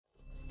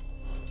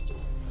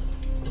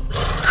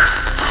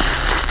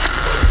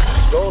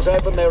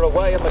Doors open, they're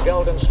away in the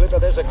Golden Slipper.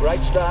 There's a great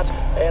start.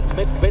 And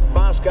Mitt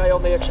Masquet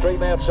on the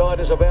extreme outside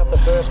is about the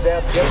first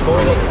out. Jeff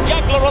Boylan.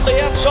 Juggler on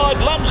the outside,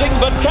 lunging,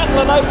 but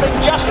Catlin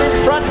opening just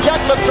in front.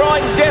 Juggler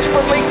trying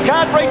desperately,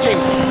 can't reach him.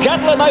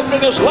 Catlin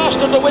opening is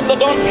lasted to win the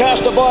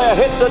Doncaster by a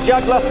head to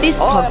Juggler. This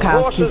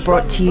podcast is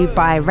brought to you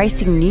by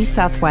Racing New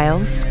South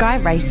Wales, Sky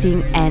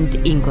Racing and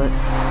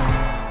Inglis.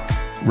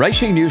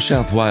 Racing New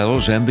South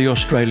Wales and the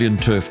Australian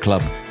Turf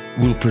Club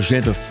will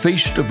present a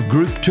feast of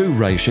Group 2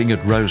 racing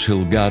at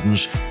Rosehill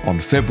Gardens on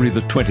February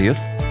the 20th,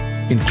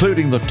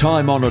 including the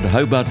time-honoured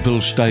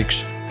Hobartville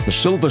Stakes, the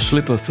Silver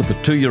Slipper for the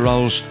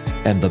 2-year-olds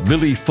and the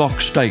Millie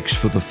Fox Stakes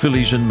for the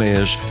fillies and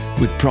mares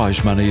with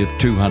prize money of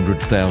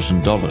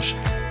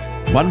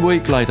 $200,000. 1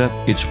 week later,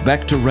 it's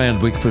back to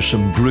Randwick for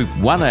some Group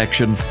 1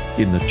 action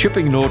in the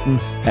Chipping Norton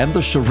and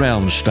the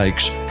Surround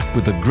Stakes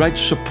with a great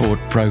support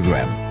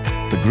program.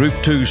 The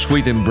Group 2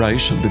 Sweet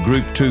Embrace and the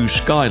Group 2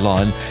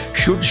 Skyline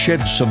should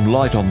shed some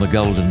light on the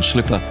Golden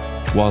Slipper,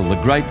 while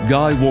the great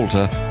Guy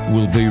Walter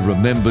will be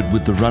remembered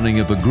with the running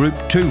of a Group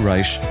 2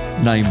 race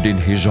named in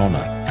his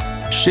honour.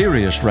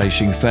 Serious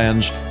racing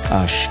fans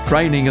are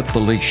straining at the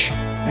leash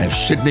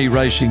as Sydney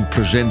Racing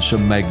presents a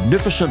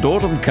magnificent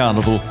autumn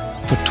carnival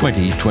for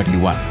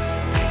 2021.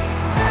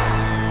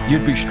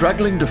 You'd be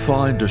struggling to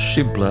find a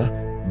simpler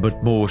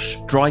but more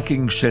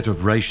striking set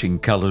of racing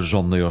colours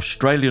on the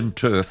Australian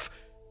turf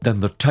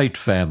than the Tate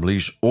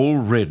family's all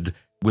red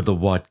with a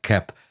white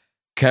cap,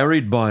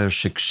 carried by a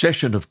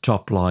succession of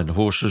top-line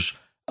horses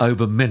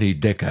over many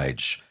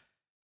decades.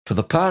 For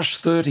the past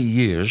 30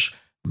 years,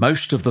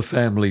 most of the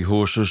family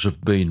horses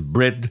have been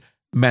bred,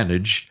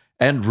 managed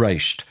and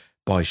raced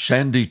by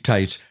Sandy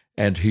Tate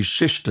and his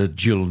sister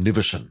Jill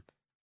Nivison.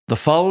 The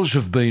foals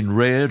have been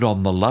reared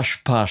on the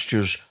lush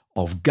pastures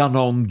of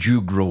Gunong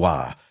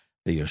Jugrawa,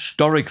 the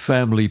historic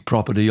family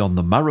property on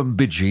the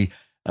Murrumbidgee,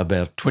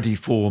 about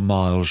 24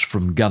 miles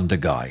from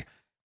Gundagai.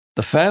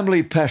 The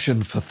family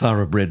passion for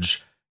thoroughbreds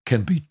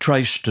can be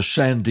traced to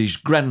Sandy's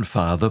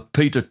grandfather,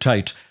 Peter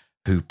Tate,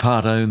 who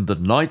part-owned the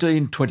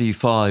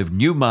 1925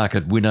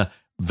 Newmarket winner,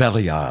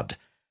 Valliard.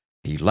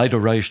 He later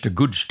raced a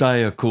good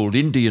stayer called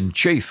Indian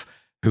Chief,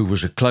 who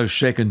was a close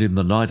second in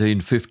the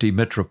 1950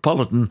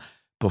 Metropolitan,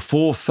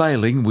 before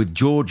failing with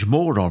George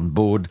Moore on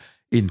board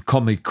in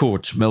Commie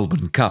Court's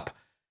Melbourne Cup.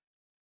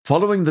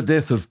 Following the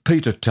death of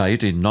Peter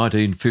Tate in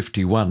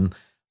 1951,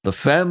 the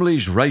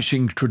family's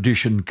racing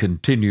tradition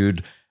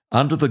continued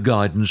under the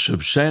guidance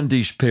of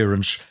Sandy's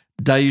parents,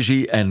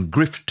 Daisy and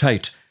Griff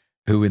Tate,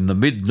 who in the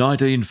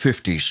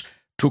mid-1950s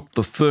took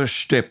the first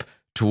step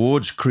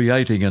towards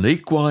creating an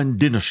equine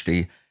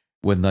dynasty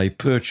when they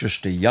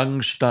purchased a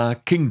young Star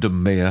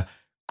Kingdom mare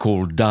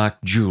called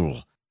Dark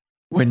Jewel.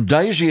 When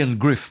Daisy and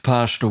Griff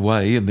passed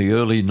away in the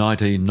early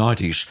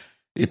 1990s,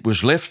 it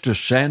was left to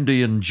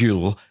Sandy and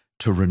Jill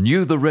to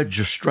renew the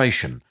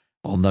registration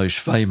on those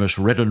famous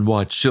red and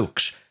white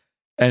silks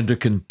and to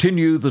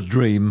continue the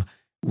dream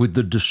with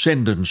the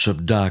descendants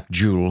of Dark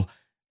Jewel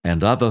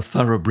and other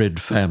thoroughbred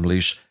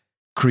families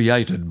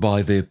created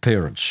by their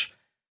parents.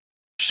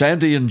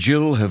 Sandy and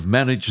Jill have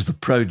managed the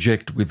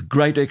project with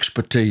great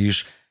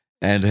expertise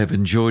and have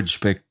enjoyed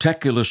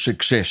spectacular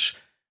success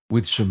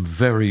with some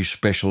very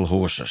special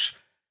horses.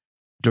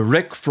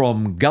 Direct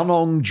from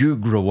Gunong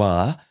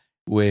Jugrawa,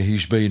 where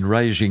he's been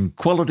raising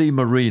quality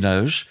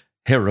merinos,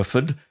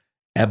 Hereford,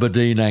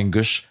 Aberdeen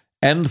Angus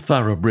and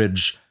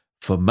thoroughbreds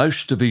for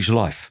most of his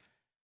life,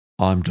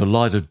 I'm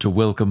delighted to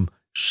welcome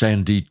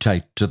Sandy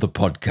Tate to the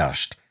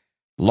podcast.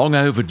 Long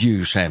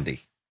overdue,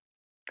 Sandy.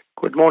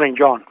 Good morning,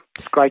 John.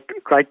 It's great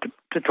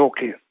to talk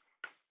to you.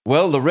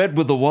 Well, the red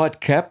with the white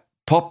cap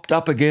popped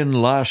up again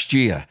last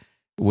year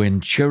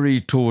when Cherry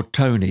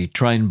Tortoni,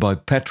 trained by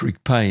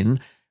Patrick Payne,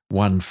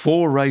 won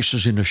 4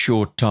 races in a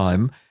short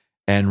time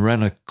and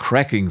ran a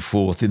cracking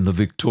fourth in the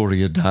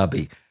Victoria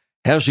Derby.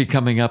 How's he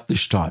coming up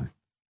this time?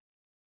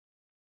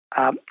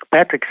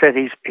 Patrick said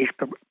he's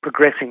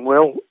progressing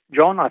well,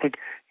 John. I think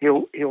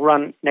he'll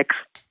run next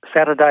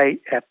Saturday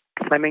at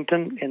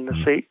Flemington in the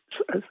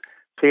C.S.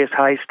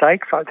 Hayes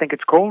Stakes, I think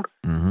it's called,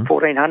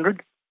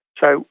 1400.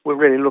 So we're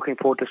really looking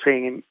forward to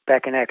seeing him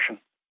back in action.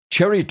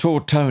 Cherry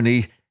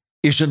Tortoni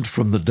isn't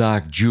from the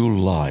Dark Jewel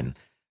line.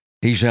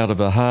 He's out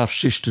of a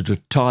half-sister to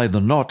Tie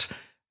the Knot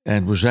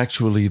and was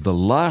actually the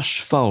last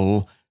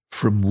foal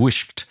from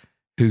Whisked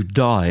who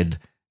died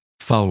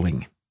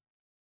foaling.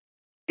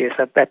 Yes,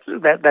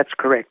 that's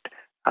correct.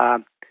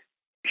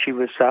 She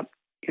was,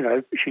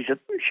 she's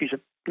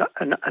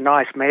a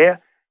nice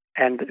mare,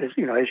 and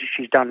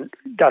she's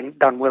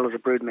done well as a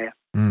broodmare.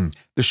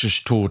 This is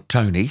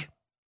Tortoni.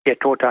 Yeah,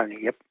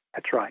 Tortoni. Yep,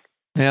 that's right.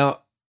 Now,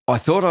 I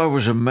thought I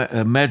was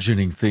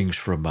imagining things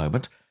for a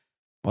moment.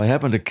 I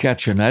happened to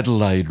catch an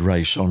Adelaide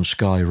race on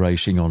Sky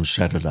Racing on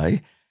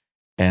Saturday,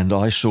 and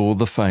I saw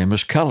the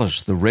famous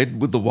colours, the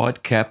red with the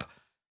white cap,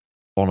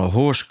 on a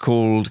horse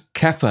called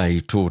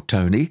Cafe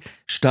Tortoni,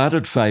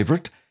 started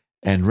favourite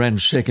and ran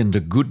second to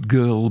Good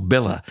Girl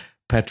Bella.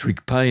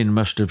 Patrick Payne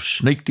must have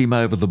sneaked him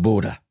over the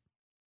border.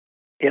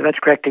 Yeah, that's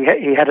correct.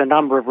 He had a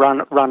number of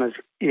runners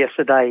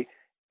yesterday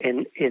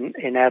in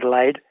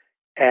Adelaide,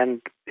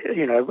 and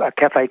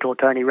Cafe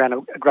Tortoni ran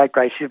a great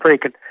race. He's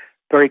a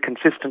very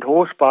consistent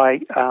horse by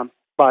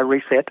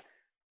Reset,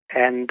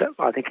 and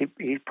I think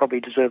he probably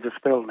deserves a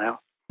spell now.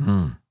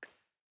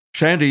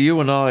 Sandy, you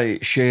and I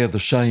share the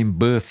same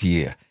birth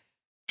year,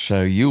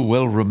 so you'll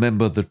well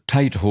remember the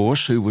Tate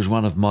horse, who was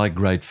one of my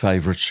great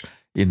favourites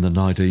in the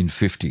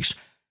 1950s.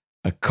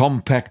 A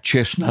compact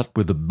chestnut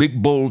with a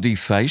big baldy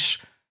face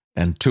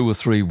and 2 or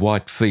 3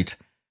 white feet.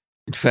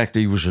 In fact,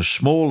 he was a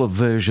smaller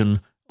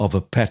version of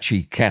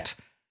Apache Cat.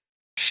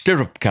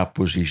 Stirrup Cup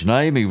was his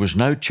name. He was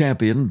no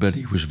champion, but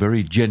he was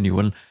very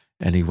genuine,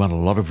 and he won a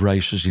lot of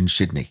races in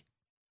Sydney.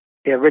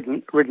 Yeah,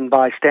 ridden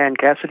by Stan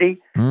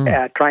Cassidy,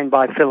 trained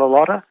by Phil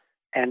Alotta,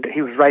 and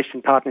he was raced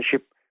in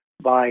partnership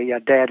by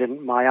Dad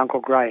and my Uncle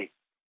Gray.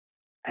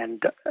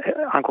 And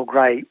Uncle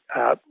Gray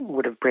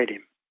would have bred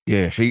him.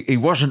 Yes, he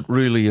wasn't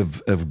really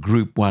of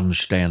Group 1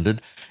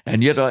 standard,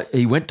 and yet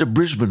he went to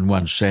Brisbane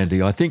once,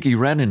 Sandy. I think he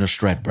ran in a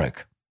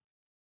Stradbroke.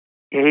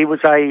 Yeah, he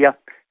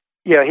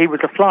was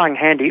a flying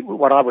handy,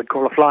 what I would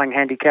call a flying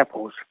handicap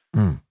horse.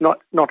 Not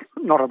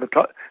at the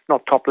top,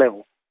 not top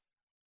level.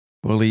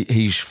 Well,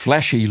 his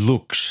flashy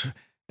looks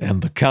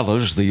and the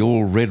colours, the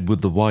all red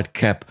with the white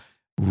cap,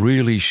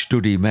 really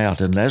stood him out.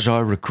 And as I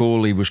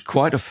recall, he was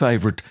quite a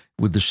favourite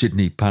with the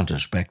Sydney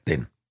punters back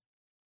then.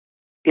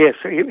 Yes,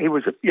 he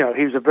was. He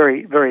was a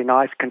very, very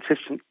nice,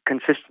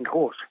 consistent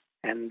horse,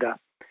 and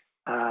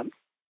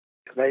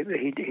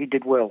he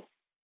did well.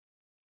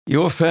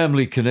 Your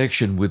family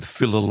connection with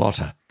Phil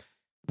Alotta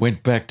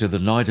went back to the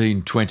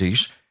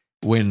 1920s,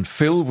 when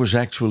Phil was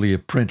actually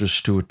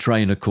apprenticed to a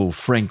trainer called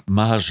Frank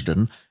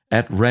Marsden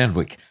at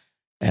Randwick,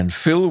 and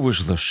Phil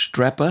was the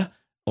strapper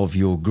of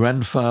your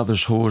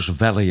grandfather's horse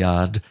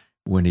Valliard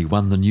when he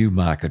won the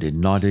Newmarket in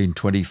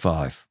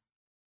 1925.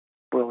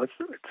 Well,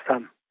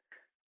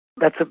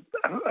 that's a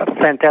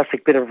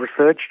fantastic bit of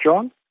research,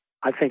 John.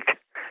 I think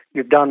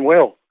you've done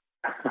well.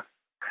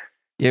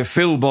 Yeah,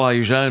 Phil, by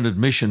his own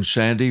admission,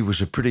 Sandy, was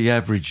a pretty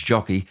average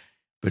jockey,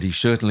 but he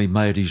certainly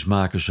made his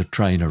mark as a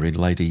trainer in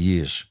later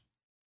years.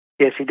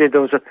 Yes, he did.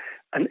 There was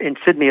in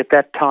Sydney at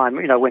that time,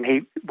 when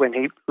he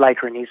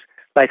later in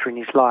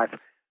his life,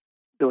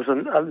 there was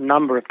a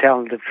number of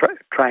talented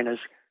trainers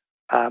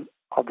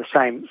of the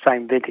same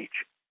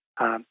vintage.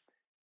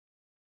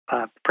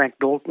 Frank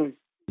Dalton,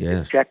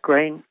 yes. Jack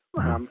Green.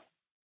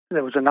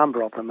 There was a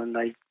number of them, and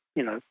they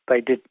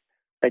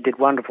did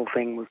wonderful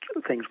things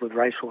with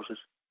racehorses.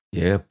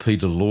 Yeah,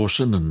 Peter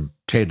Lawson and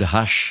Ted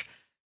Hush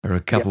are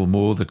a couple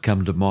more that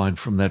come to mind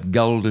from that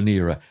golden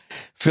era.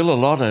 Phil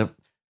Alotta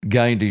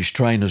gained his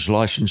trainer's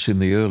licence in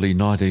the early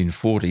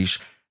 1940s,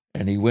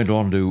 and he went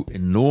on to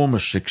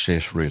enormous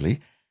success,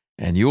 really.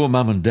 And your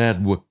mum and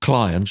dad were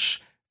clients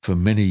for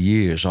many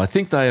years. I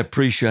think they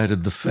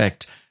appreciated the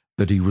fact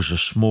that he was a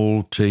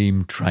small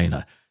team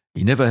trainer.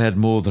 He never had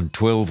more than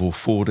 12 or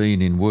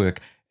 14 in work,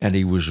 and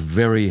he was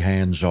very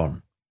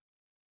hands-on.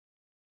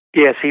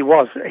 Yes, he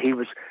was. He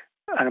was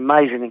an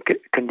amazing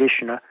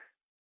conditioner,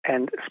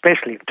 and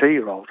especially for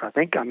 2-year-olds, I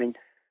think. I mean,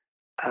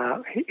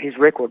 his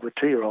record with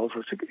 2-year-olds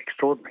was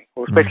extraordinary,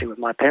 or especially with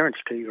my parents'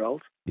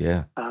 2-year-olds.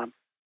 Yeah.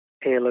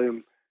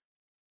 Heirloom,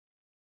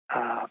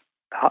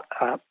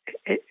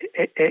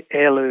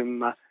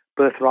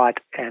 Birthright,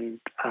 and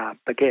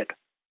Baguette.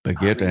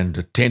 Baguette and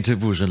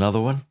Attentive was another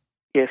one?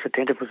 Yes,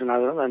 Attentive was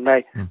another one.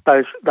 And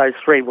those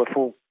 3 were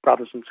full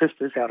brothers and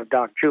sisters out of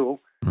Dark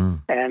Jewel,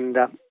 and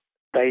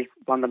they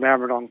won the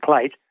Maribyrnong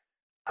Plate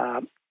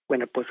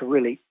when it was a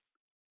really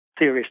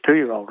serious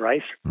 2-year-old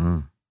race,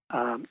 and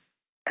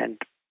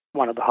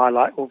one of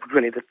the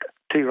really the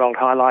 2-year-old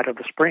highlight of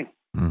the spring.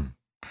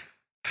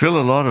 Phil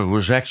Alotta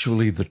was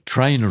actually the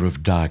trainer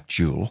of Dark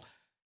Jewel,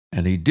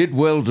 and he did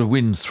well to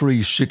win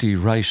 3 city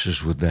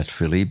races with that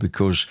filly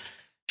because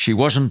she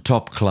wasn't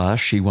top class.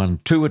 She won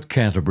 2 at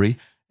Canterbury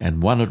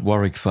and 1 at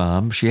Warwick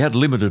Farm. She had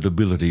limited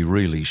ability,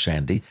 really,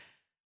 Sandy,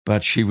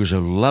 but she was a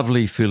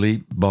lovely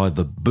filly by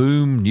the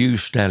boom new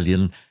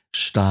stallion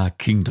Star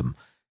Kingdom.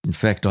 In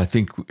fact, I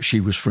think she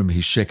was from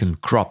his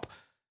second crop.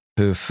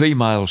 Her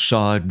female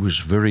side was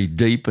very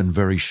deep and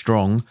very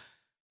strong.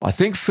 I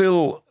think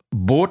Phil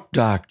bought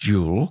Dark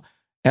Jewel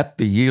at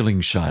the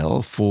yearling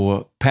sale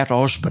for Pat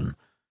Osborne.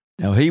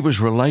 Now, he was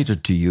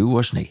related to you,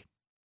 wasn't he?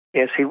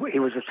 Yes, he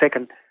was a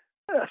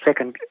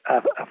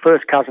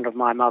first cousin of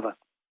my mother,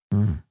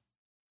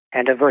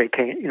 and a very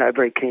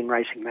keen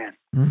racing man.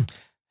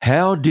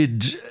 How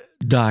did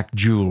Dark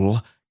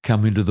Jewel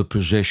come into the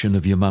possession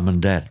of your mum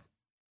and dad?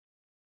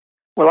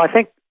 Well, I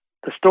think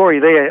the story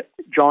there,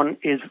 John,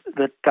 is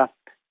that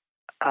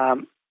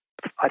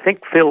I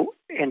think Phil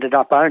ended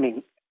up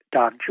owning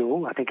Dark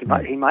Jewel. I think he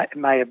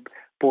may have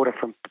bought it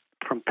from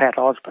Pat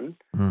Osborne,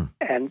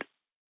 and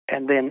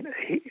then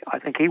I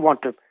think he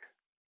wanted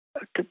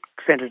to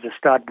send it to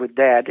stud with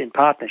Dad in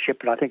partnership,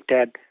 but I think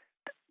Dad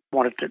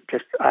wanted to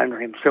just own her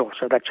himself.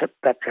 So that's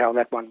how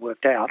that one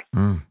worked out.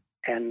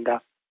 And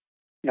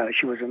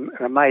she was an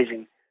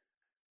amazing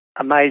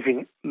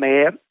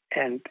mare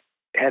and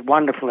had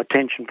wonderful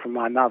attention from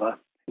my mother,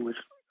 who was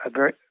a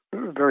very,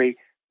 very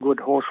good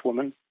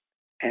horsewoman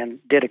and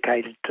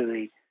dedicated to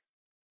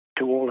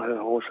all her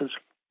horses,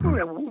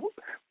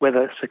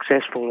 whether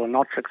successful or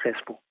not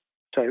successful.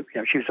 So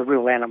she was a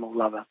real animal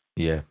lover.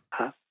 Yeah.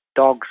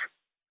 Dogs,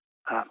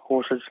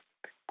 horses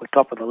were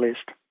top of the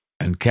list.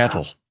 And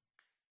cattle.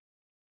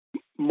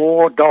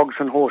 More dogs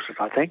than horses,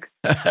 I think.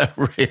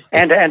 Really?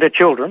 And her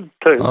children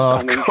too. Oh,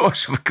 of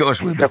course. We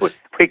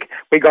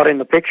got in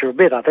the picture a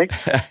bit, I think.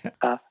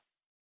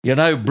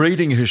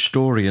 Breeding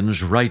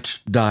historians rate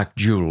Dark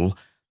Jewel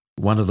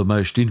one of the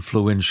most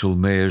influential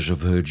mares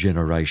of her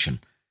generation.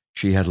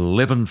 She had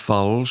 11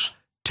 foals,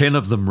 10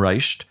 of them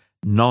raced,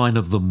 9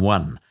 of them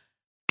won.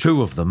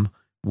 2 of them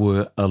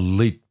were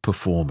elite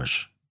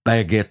performers,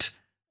 Baguette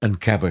and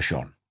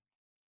Cabochon.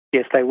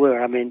 Yes, they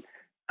were.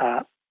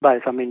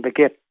 Both.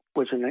 Baguette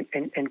was an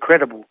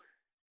incredible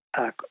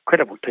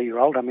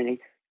 2-year-old. He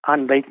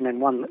unbeaten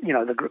and won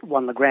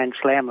the Grand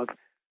Slam of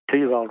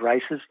 2-year-old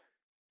races,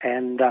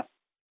 and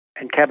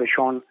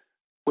Cabochon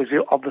was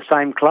of the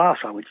same class,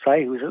 I would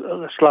say. He was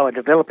a slower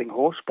developing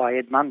horse by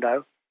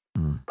Edmundo,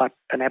 but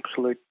an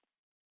absolute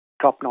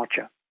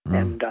top-notcher.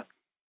 And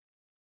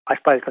I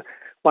suppose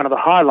one of the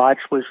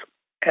highlights was,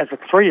 as a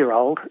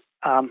 3-year-old,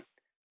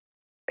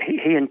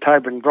 he and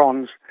Tobin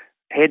Bronze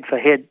head for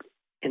head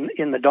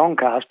in the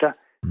Doncaster,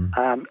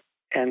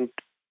 and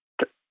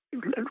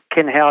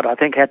Ken Howard, I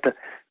think, had to,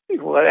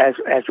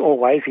 as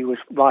always, he was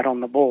right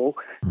on the ball.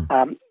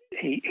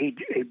 He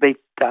beat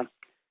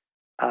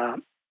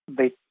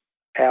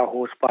our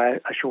horse by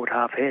a short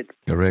half head.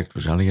 Correct. It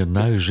was only a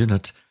nose in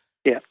it.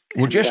 Yeah.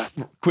 We'll just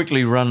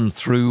quickly run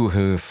through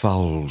her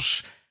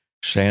foals,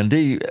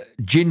 Sandy.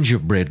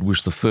 Gingerbread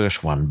was the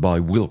first one by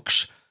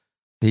Wilkes.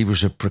 He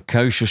was a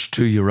precocious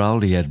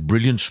 2-year-old. He had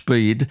brilliant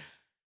speed.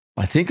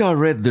 I think I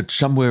read that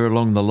somewhere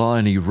along the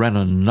line he ran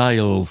a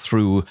nail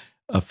through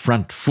a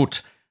front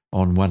foot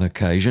on one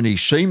occasion. He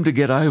seemed to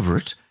get over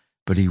it,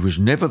 but he was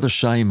never the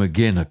same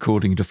again,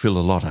 according to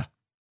Philolotta.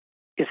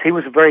 Yes, he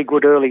was a very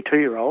good early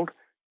 2-year-old,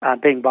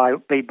 being by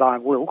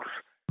Wilkes.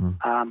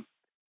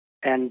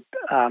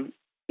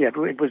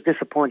 It was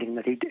disappointing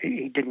that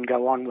he didn't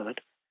go on with it,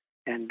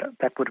 and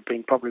that would have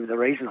been probably the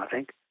reason, I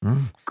think,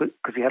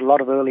 because he had a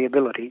lot of early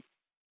ability.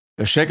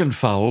 A second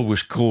foal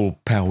was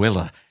called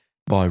Powella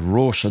by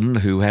Rawson,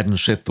 who hadn't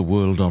set the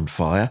world on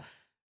fire.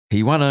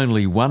 He won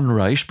only one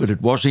race, but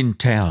it was in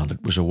town.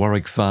 It was a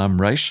Warwick Farm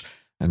race,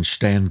 and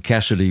Stan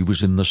Cassidy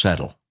was in the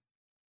saddle.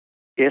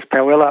 Yes,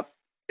 Powella,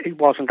 he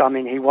wasn't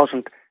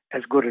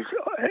as good as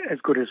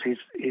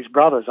his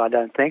brothers, I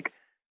don't think.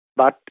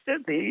 But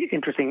he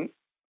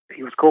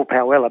was called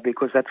Powella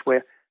because that's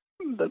where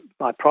the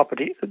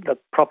property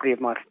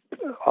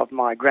of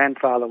my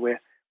grandfather,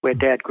 where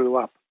Dad grew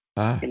up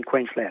in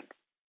Queensland.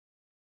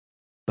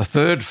 The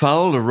third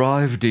foal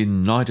arrived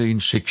in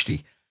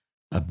 1960,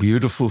 a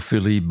beautiful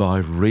filly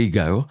by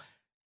Rigo,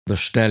 the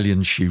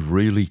stallion she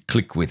really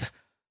clicked with.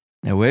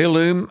 Now,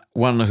 Heirloom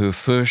won her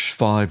first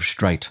 5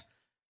 straight,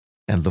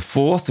 and the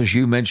fourth, as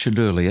you mentioned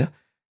earlier,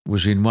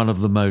 was in one of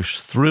the most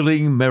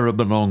thrilling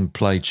Maribyrnong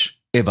plates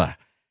ever.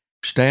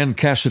 Stan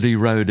Cassidy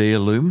rode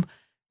Heirloom,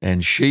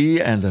 and she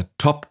and a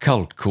top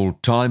colt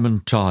called Time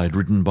and Tide,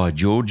 ridden by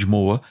George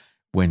Moore,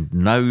 went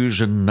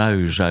nose and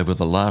nose over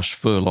the last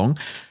furlong,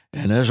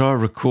 and as I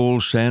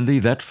recall, Sandy,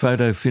 that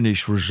photo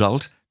finish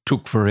result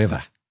took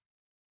forever.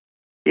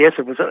 Yes,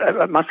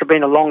 it must have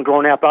been a long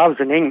drawn out. I was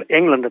in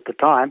England at the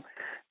time,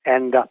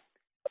 and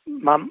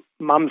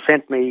Mum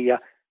sent me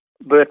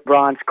Bert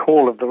Bryant's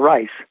call of the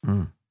race,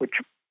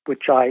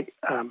 which I,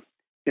 a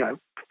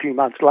few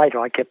months later,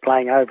 I kept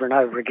playing over and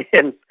over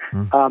again.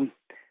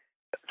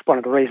 It's one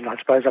of the reasons, I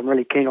suppose, I'm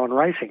really keen on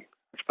racing.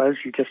 I suppose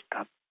you just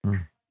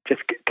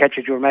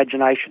catches your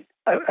imagination,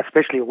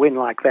 especially a win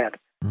like that.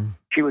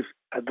 She was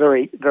a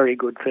very, very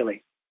good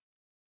filly.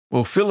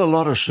 Well,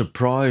 Philolotta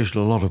surprised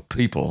a lot of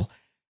people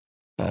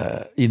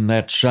in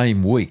that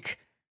same week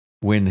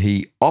when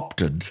he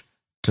opted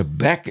to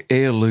back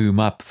Heirloom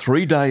up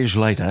 3 days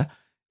later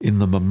in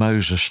the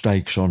Mimosa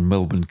Stakes on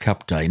Melbourne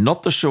Cup Day.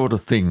 Not the sort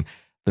of thing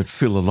that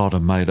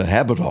Philolotta made a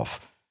habit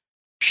of.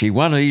 She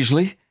won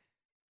easily,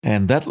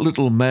 and that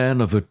little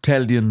man of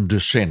Italian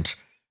descent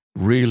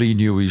really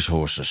knew his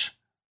horses.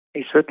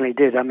 He certainly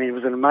did. It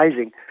was an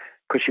amazing,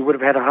 because she would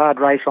have had a hard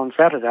race on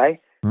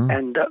Saturday,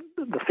 and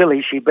the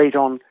filly she beat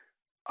on,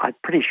 I'm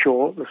pretty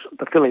sure,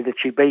 the filly that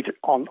she beat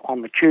on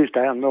the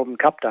Tuesday, on Melbourne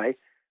Cup Day,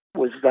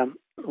 was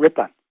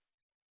Ripper.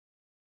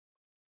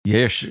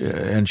 Yes,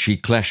 and she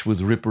clashed with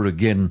Ripper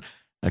again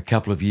a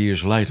couple of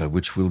years later,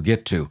 which we'll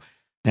get to.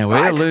 Now,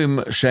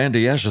 Heirloom,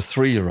 Sandy, as a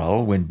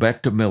 3-year-old, went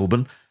back to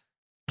Melbourne.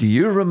 Do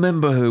you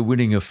remember her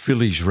winning a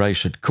fillies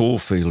race at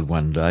Caulfield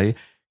one day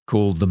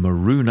called the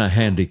Maroona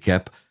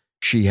Handicap?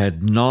 She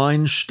had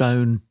 9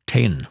 stone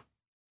 10.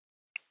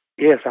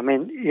 Yes,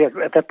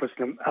 that was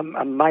an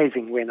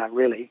amazing winner,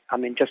 really.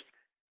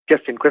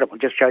 Just incredible.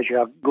 Just shows you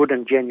how good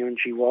and genuine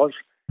she was,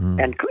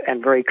 and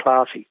very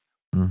classy.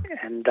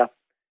 And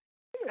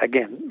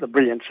again, the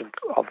brilliance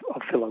of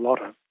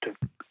Philolotta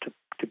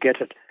to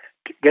get it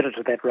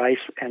to that race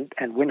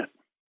and win it.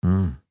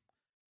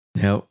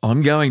 Now,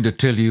 I'm going to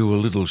tell you a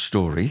little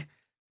story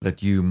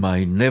that you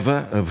may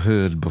never have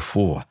heard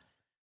before.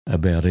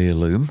 about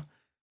Heirloom,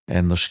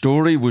 and the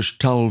story was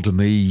told to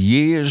me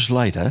years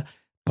later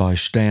by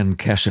Stan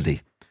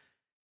Cassidy.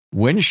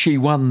 When she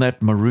won that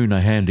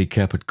Maruna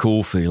handicap at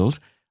Caulfield,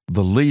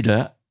 the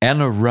leader,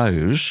 Anna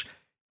Rose,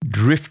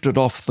 drifted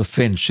off the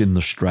fence in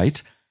the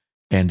straight,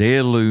 and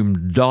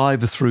Heirloom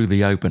dived through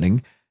the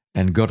opening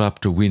and got up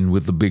to win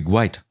with the big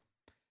weight.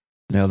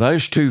 Now,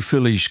 those two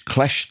fillies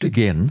clashed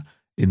again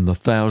in the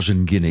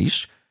 1,000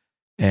 guineas,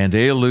 and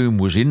Heirloom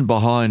was in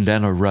behind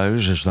Anna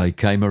Rose as they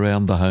came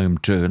around the home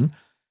turn,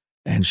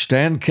 and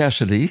Stan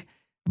Cassidy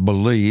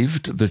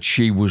believed that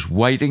she was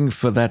waiting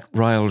for that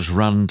rails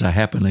run to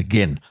happen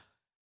again.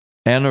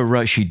 Anna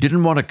Rose, she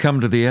didn't want to come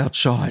to the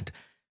outside.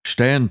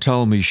 Stan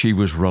told me she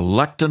was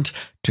reluctant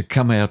to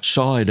come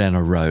outside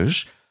Anna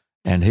Rose,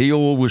 and he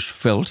always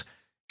felt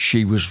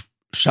she was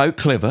so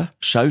clever,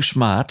 so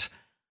smart,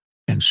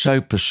 and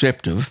so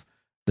perceptive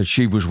that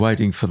she was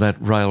waiting for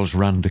that rails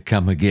run to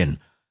come again.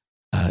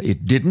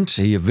 It didn't.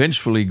 He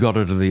eventually got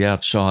her to the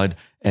outside,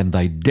 and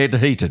they dead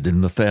heated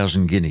in the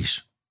 1,000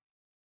 guineas.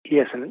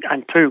 Yes,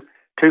 and two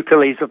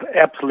fillies of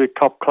absolute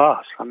top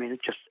class. I mean,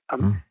 it just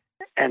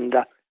and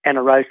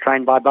Anna Rose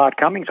trained by Bart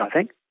Cummings, I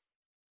think.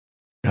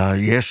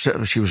 Yes,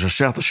 she was a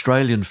South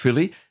Australian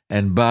filly,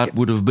 and Bart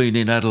would have been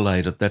in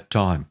Adelaide at that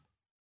time.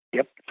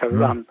 Yep.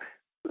 So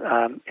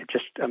it's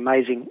just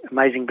amazing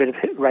bit of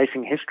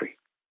racing history.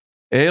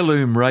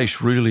 Heirloom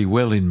raced really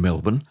well in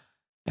Melbourne,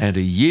 and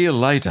a year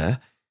later,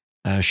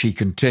 she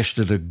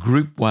contested a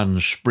Group 1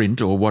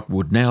 sprint, or what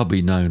would now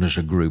be known as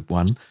a Group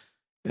 1.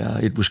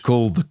 It was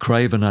called the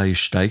Craven A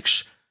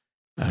Stakes.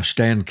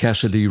 Stan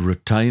Cassidy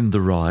retained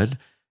the ride,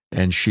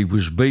 and she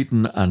was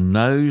beaten a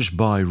nose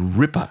by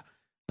Ripper,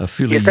 a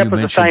filly you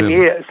mentioned.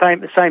 Yes, that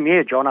was the same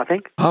year, John, I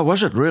think. Oh,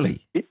 was it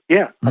really?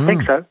 Yeah, I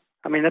think so.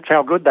 I mean, that's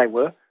how good they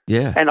were.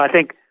 Yeah. And I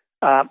think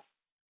Time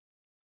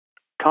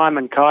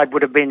and Tide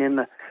would have been in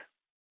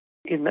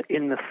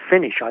the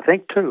finish, I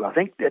think, too. I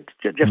think it's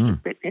just in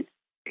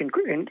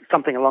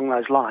something along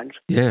those lines.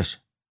 Yes.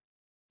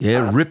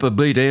 Yeah, Ripper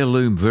beat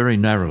Heirloom very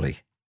narrowly.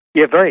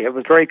 Yeah, it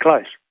was very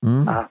close.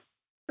 And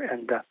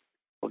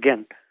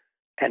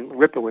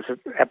Ripper was an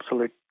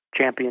absolute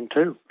champion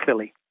too,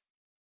 filly.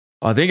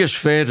 I think it's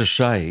fair to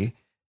say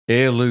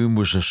Heirloom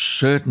was a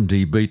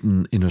certainty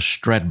beaten in a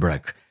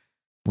Stradbroke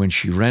when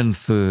she ran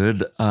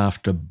third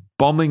after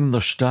bombing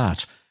the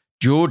start.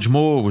 George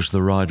Moore was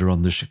the rider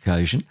on this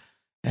occasion,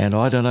 and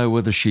I don't know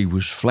whether she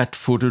was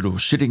flat-footed or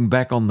sitting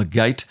back on the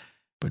gate,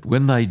 but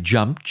when they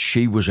jumped,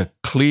 she was a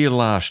clear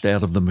last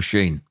out of the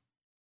machine.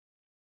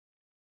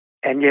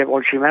 And yeah,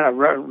 well, she ran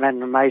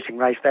an amazing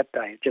race that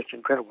day. Just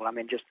incredible. I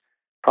mean, just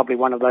probably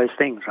one of those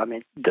things, I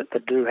mean,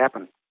 that do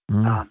happen.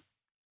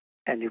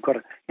 And you've got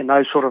to, in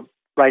those sort of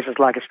races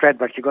like a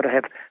Stradbroke, you've got to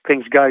have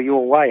things go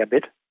your way a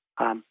bit.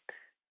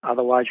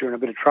 Otherwise, you're in a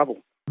bit of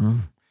trouble.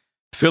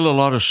 Phil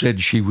Lotta said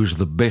she was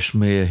the best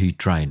mare he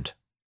trained.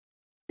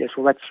 Yes,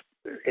 well, that's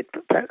it,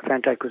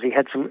 fantastic, because he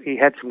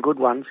had some good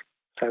ones.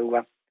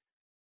 So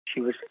she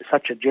was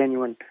such a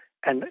genuine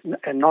and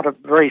not a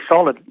very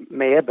solid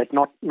mare, but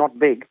not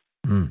big.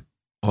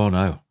 Oh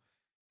no.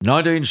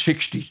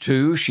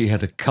 1962, she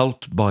had a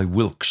colt by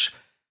Wilkes,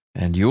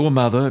 and your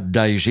mother,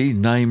 Daisy,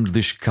 named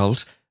this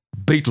colt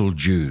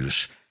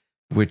Beetlejuice,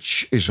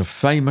 which is a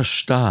famous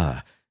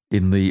star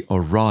in the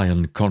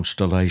Orion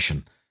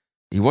constellation.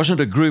 He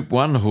wasn't a Group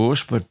 1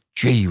 horse, but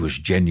gee, he was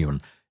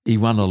genuine. He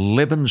won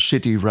 11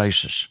 city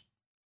races.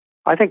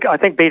 I think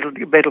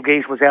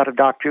Beetlejuice was out of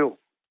Dark Jewel.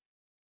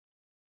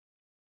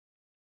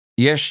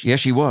 Yes,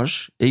 he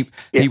was. He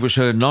was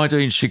her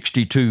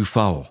 1962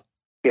 foal.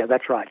 Yeah,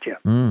 that's right. Yeah,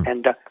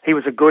 and he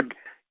was a good,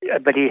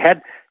 but he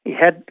had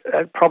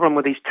a problem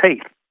with his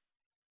teeth,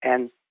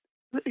 and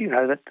you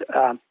know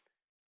that,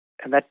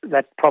 and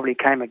that probably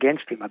came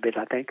against him a bit,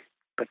 I think.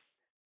 But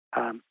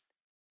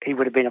he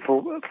would have been a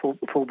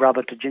full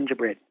brother to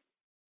Gingerbread.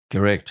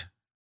 Correct.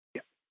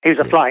 Yeah, he was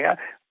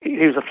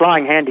a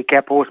flying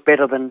handicap horse,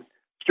 better than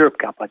Stirrup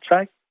Cup, I'd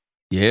say.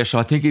 Yes,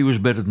 I think he was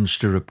better than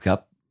Stirrup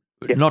Cup,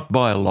 but not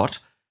by a lot.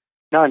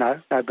 No,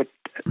 but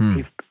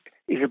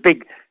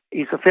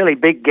he's a fairly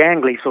big,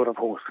 gangly sort of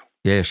horse.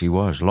 Yes, he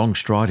was. Long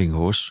striding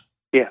horse.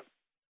 Yeah.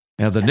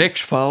 Now, the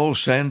next foal,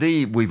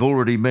 Sandy, we've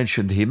already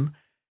mentioned him,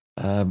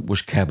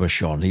 was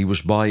Cabochon. He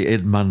was by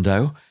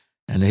Edmundo,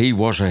 and he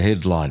was a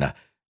headliner.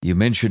 You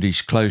mentioned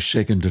his close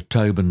second to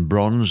Tobin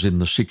Bronze in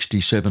the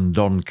 67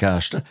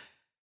 Doncaster.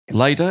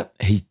 Later,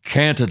 he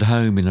cantered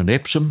home in an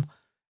Epsom.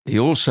 He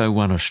also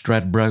won a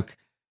Stradbroke.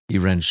 He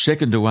ran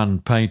second to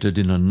Unpainted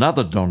in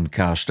another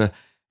Doncaster,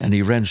 and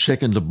he ran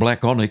second to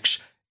Black Onyx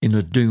in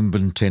a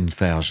Doomben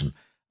 10,000.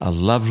 A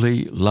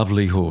lovely,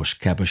 lovely horse,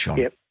 Cabochon.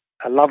 Yep,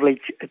 a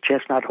lovely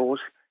chestnut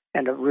horse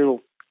and a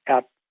real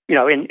out,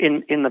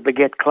 in the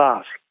Baguette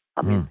class.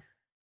 I mean,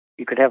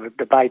 you could have a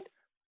debate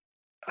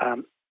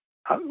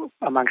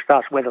amongst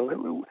us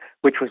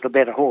which was the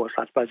better horse.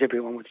 I suppose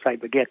everyone would say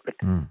Baguette, but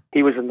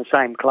he was in the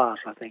same class,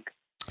 I think.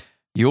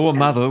 Your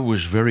mother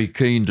was very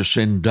keen to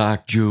send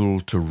Dark Jewel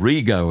to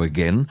Rego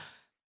again,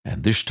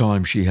 and this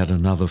time she had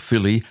another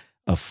filly,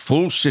 a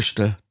full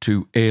sister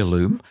to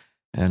Heirloom,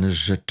 and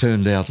as it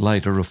turned out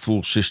later, a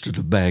full sister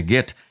to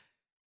Baguette.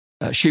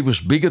 She was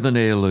bigger than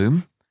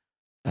Heirloom.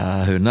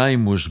 Her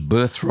name was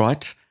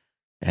Birthright,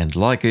 and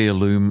like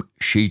Heirloom,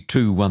 she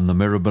too won the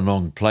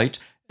Maribyrnong Plate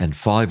and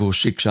 5 or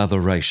 6 other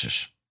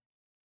races.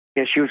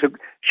 Yeah, she was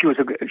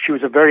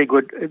a very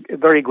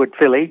good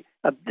filly,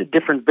 a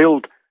different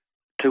build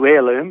to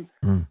Heirloom,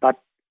 but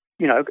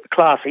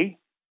classy,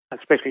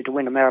 especially to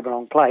win a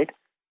Maribyrnong Plate,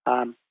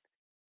 and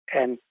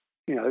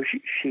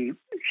she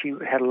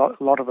had a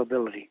lot of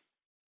ability.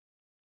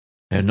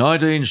 Her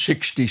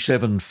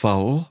 1967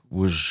 foal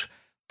was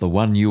the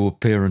one your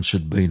parents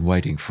had been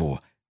waiting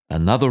for.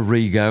 Another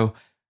Rego,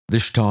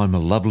 this time a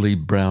lovely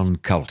brown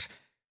colt.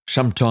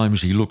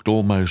 Sometimes he looked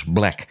almost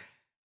black.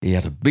 He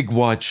had a big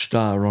white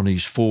star on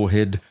his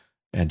forehead,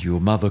 and your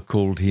mother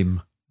called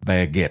him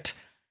Baguette.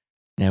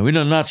 Now, in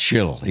a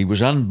nutshell, he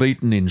was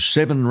unbeaten in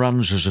 7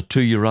 runs as a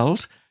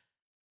 2-year-old.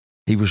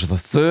 He was the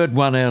 3rd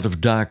one out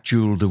of Dark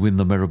Jewel to win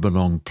the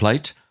Maribyrnong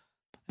Plate.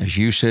 As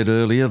you said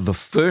earlier, the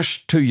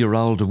first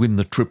 2-year-old to win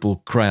the Triple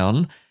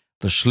Crown,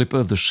 the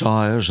Slipper, the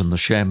Sires and the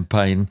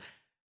Champagne,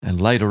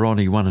 and later on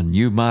he won a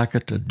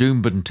Newmarket, a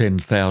Doomben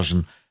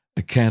 10,000,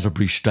 a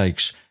Canterbury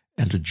Stakes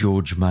and a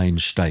George Main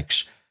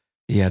Stakes.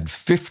 He had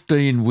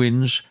 15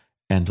 wins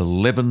and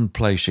 11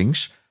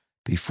 placings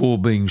before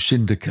being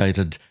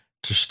syndicated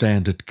to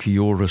stand at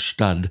Kiora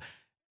Stud,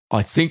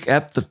 I think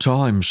at the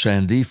time,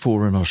 Sandy,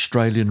 for an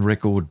Australian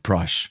record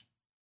price.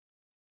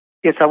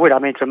 Yes, I would. I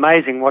mean, it's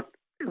amazing what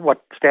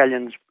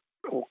stallions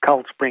or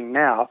colts bring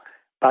now,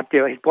 but they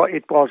were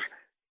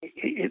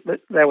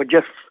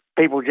just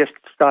people just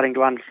starting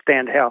to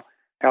understand how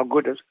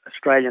good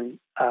Australian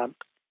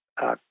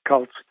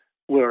colts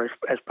were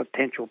as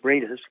potential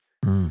breeders,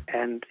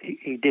 and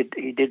he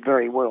did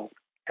very well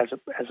as a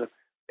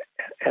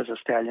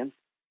stallion,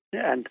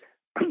 and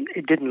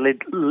he didn't live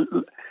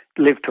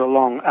to a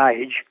long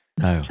age.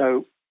 No.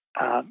 So,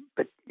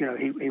 but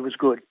he was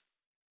good.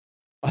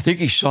 I think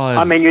he sired.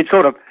 I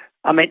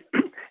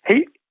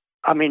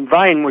mean,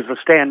 Vane was the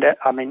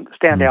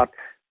standout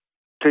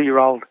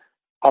 2-year-old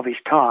of his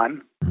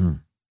time,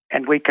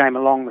 and we came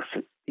along the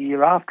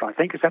year after. I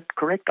think, is that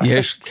correct?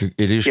 Yes,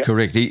 it is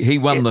correct. He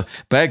won the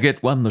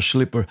Baguette won the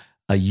Slipper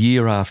a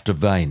year after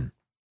Vane.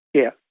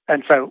 Yeah,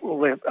 and so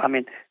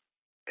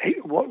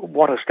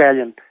what a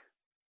stallion,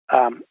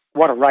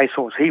 what a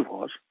racehorse he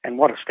was, and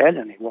what a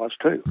stallion he was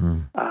too.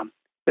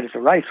 But as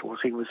a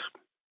racehorse, he was,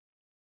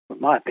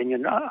 in my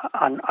opinion,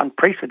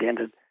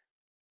 unprecedented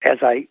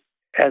as a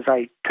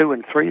 2-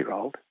 and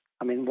 3-year-old.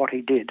 I mean, what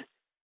he did,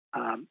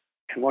 and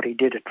what he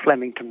did at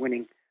Flemington,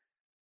 winning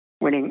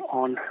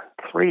on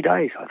 3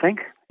 days, I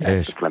think.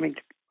 Yes. At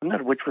Flemington,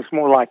 which was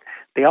more like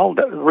the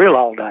real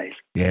old days.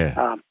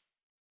 Yeah.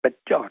 But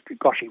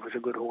gosh, he was a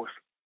good horse.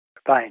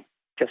 Vane,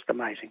 just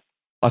amazing.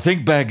 I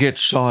think Baguette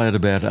sired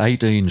about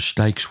 18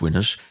 stakes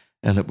winners,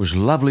 and it was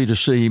lovely to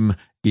see him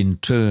in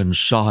turn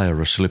sire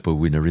a Slipper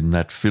winner in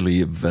that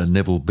filly of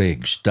Neville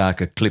Begg's,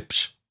 Dark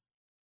Eclipse.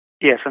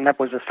 Yes, and that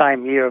was the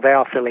same year of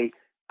our filly,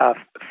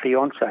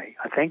 Fiancé,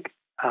 I think.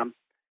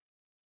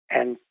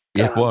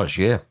 It was,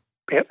 yeah.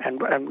 And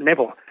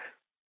Neville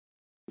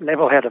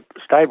had a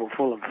stable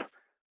full of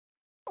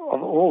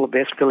all the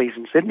best fillies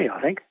in Sydney,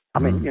 I think. I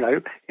mean,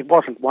 it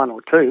wasn't 1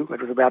 or 2,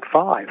 it was about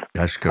 5.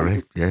 That's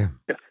correct, yeah.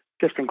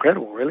 Just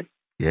incredible, really.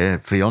 Yeah,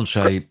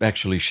 Fiancé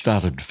actually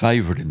started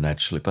favourite in that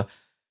Slipper.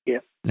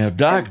 Yeah. Now,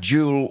 Dark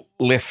Jewel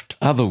left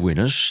other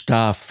winners,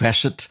 Star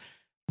Facet,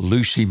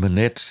 Lucy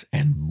Manette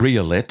and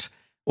Briolette,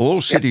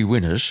 all city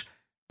winners,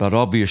 but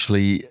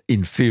obviously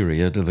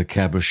inferior to the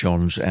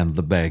Cabochons and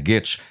the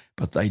Baguettes,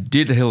 but they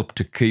did help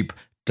to keep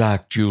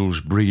Dark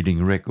Jewel's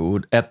breeding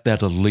record at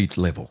that elite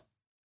level.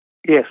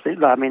 Yes,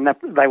 I mean,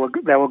 they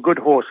were good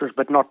horses,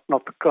 but not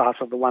the class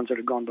of the ones that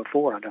had gone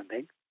before, I don't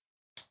think.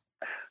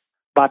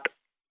 But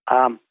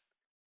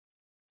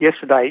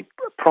yesterday,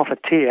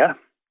 Profiteer,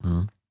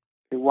 who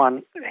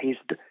won, he's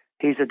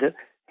a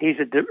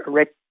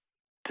direct,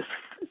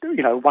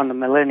 won the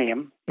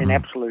Millennium in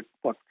absolute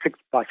by 6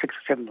 or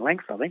 7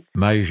 lengths, I think.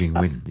 Amazing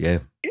win, yeah.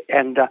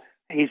 And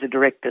he's a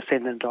direct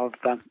descendant of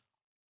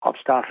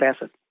Star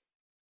Facet.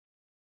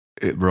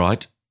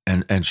 Right,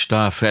 and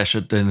Star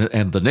Facet,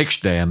 and the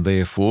next dam,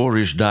 therefore,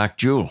 is Dark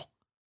Jewel.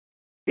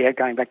 Yeah,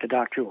 going back to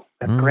Dark Jewel.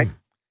 That's correct.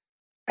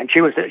 And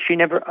she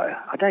never,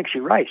 I don't think she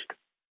raced.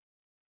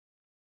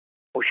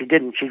 Or she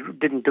didn't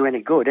do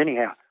any good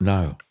anyhow.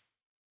 No.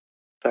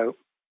 So,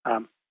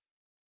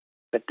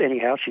 but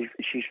anyhow,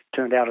 she's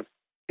turned out,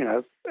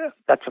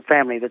 that's a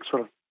family that's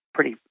sort of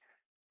pretty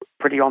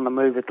on the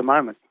move at the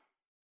moment.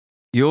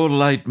 Your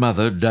late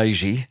mother,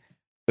 Daisy,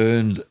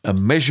 earned a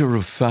measure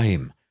of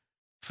fame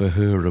for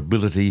her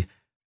ability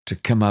to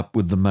come up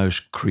with the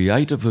most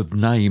creative of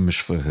names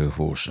for her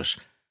horses,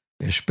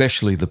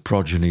 especially the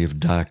progeny of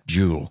Dark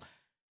Jewel.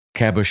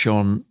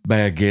 Cabochon,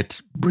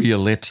 Baguette,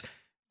 Briolette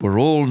were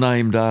all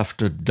named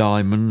after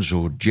diamonds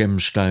or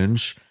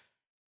gemstones.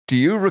 Do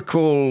you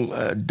recall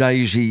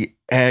Daisy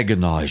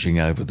agonising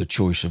over the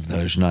choice of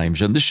those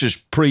names? And this is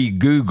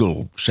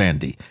pre-Google,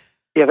 Sandy.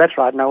 Yeah, that's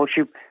right. No,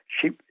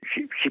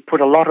 she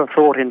put a lot of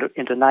thought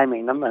into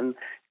naming them and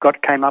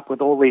came up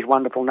with all these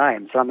wonderful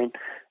names. I mean,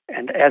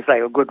 and as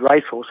they were good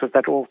racehorses,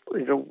 that all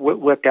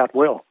worked out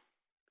well.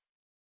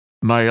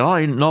 May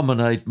I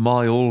nominate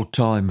my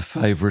all-time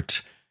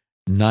favourite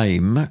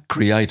name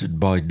created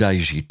by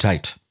Daisy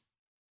Tate?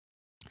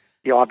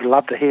 Yeah, I'd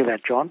love to hear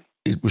that, John.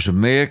 It was a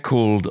mare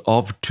called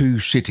Of Two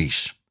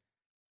Cities.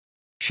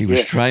 She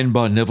was trained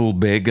by Neville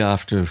Begg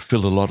after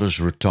Philolotta's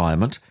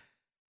retirement.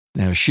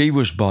 Now, she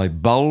was by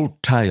Bull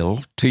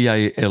Tale,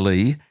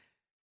 Tale.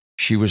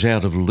 She was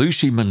out of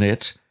Lucy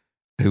Manette,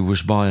 who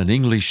was by an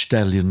English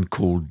stallion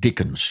called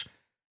Dickens.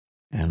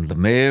 And the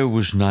mare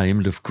was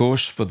named, of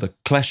course, for the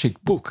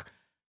classic book,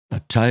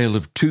 A Tale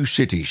of Two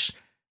Cities,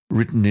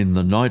 written in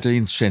the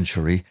 19th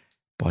century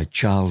by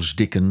Charles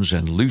Dickens,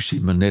 and Lucy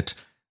Manette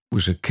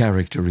was a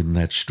character in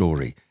that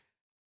story.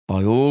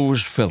 I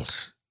always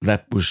felt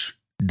that was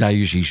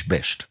Daisy's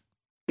best.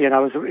 You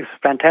know, it's a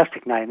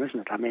fantastic name, isn't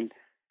it? I mean,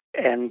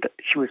 and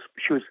she was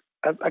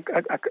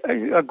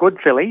a good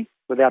filly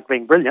without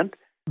being brilliant.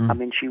 I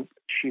mean,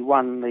 she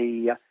won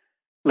the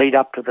lead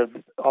up to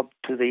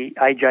the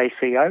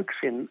AJC Oaks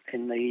on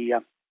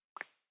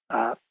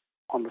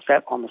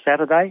the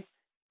Saturday.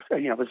 So,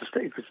 you know, it was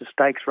a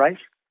stakes race.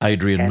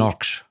 Adrian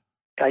Knox,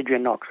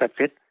 that's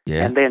it.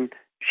 Yeah. And then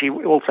she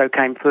also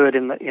came third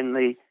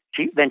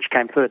she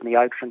came third in the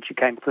Oaks, and she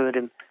came third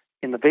in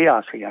the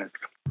VRC Oaks.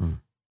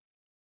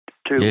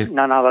 To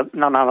none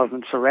other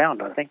than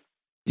Surround, I think.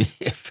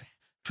 Yeah,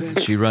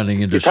 fancy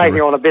running into. You're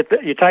taking on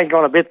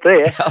a bit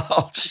there.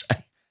 I'll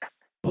say.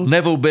 Well,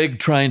 Neville Begg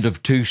trained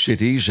Of Two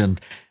Cities, and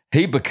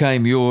he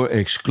became your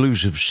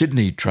exclusive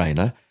Sydney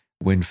trainer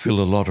when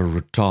Philolotta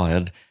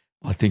retired,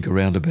 I think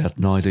around about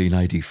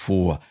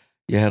 1984.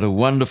 You had a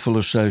wonderful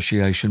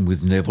association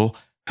with Neville,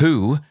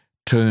 who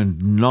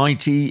turned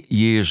 90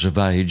 years of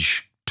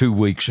age 2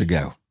 weeks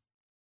ago.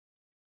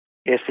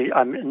 Yes,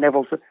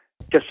 Neville's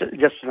just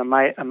an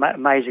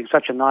amazing,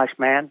 such a nice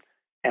man,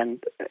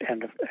 and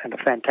a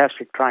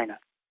fantastic trainer.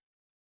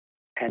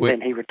 And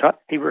then he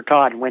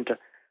retired and went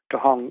to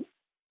Hong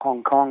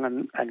Kong,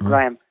 and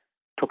Graham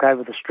took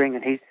over the string,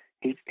 and he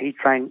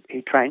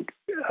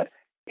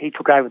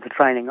took over the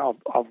training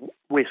of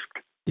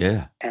Whisk.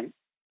 Yeah. And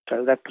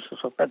so that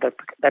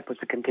was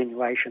the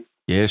continuation.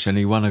 Yes, and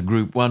he won a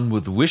Group 1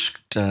 with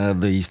Whisk, the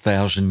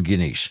 1,000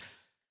 Guineas.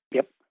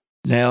 Yep.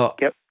 Now,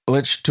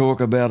 let's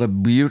talk about a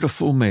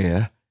beautiful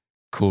mare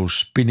called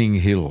Spinning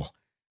Hill,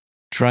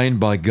 trained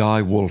by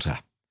Guy Walter.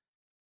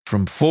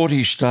 From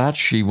 40 starts,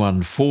 she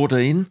won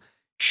 14.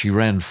 She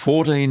ran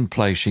 14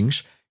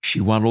 placings. She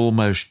won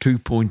almost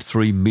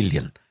 2.3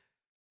 million.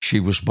 She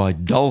was by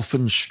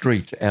Dolphin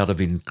Street out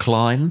of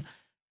Incline,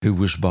 who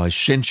was by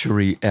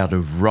Century out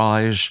of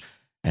Rise,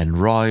 and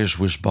Rise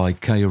was by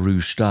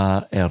Kangaroo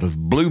Star out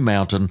of Blue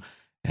Mountain,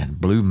 and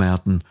Blue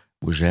Mountain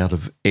was out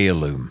of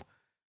Heirloom.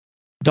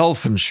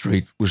 Dolphin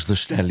Street was the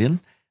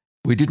stallion.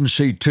 We didn't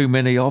see too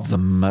many of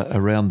them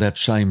around that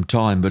same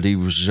time, but he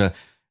was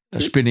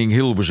Spinning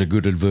Hill was a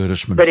good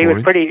advertisement. But he was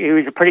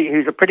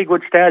a pretty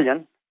good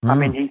stallion. I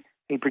mean,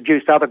 he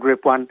produced other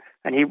Group 1,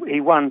 and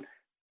he won.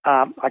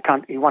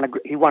 He won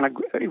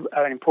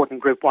an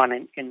important Group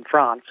 1 in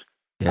France.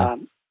 Yeah.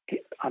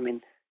 I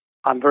mean,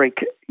 I'm very,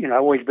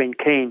 always been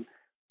keen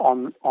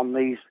on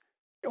the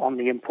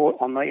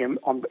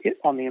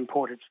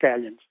imported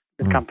stallions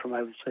that come from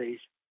overseas,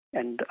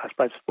 and I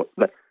suppose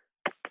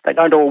they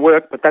don't all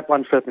work, but that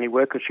one certainly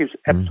worked, because she was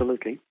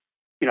absolutely,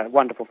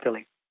 wonderful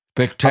filly.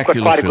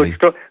 Spectacular filly.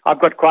 I've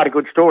got quite a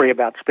good story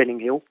about Spinning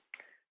Hill.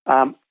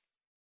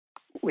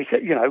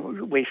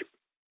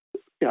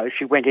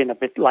 She went in a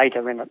bit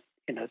later in a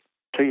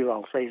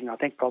 2-year-old season. I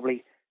think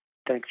probably,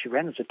 I think she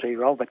ran as a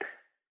 2-year-old, but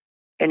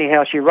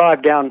anyhow, she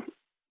arrived down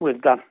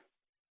with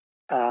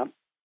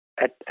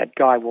at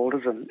Guy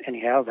Walters, and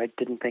anyhow, they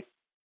didn't think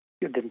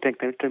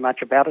too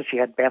much about it. She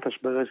had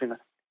Bathurst burrs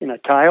in a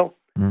tail,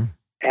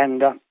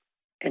 and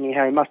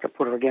anyhow, he must have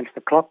put her against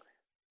the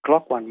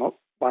clock one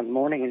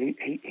morning, and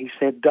he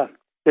said,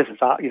 "This is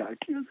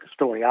the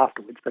story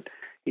afterwards," but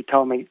he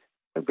told me,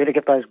 "We better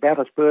get those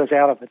Bathurst burrs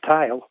out of the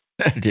tail."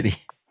 Did he?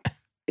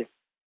 Yeah.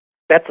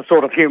 That's the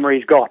sort of humour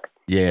he's got.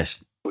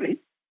 Yes. He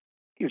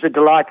was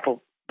a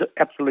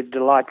absolutely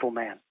delightful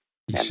man.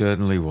 He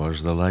certainly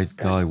was, the late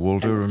Guy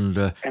Walter, and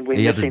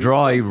he had a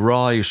dry,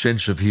 wry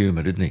sense of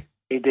humour, didn't he?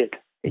 He did.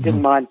 He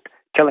didn't mind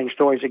telling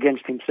stories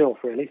against himself,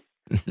 really.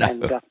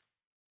 No.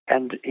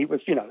 And he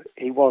was,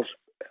 he was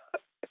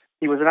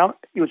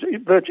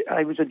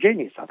a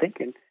genius, I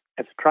think,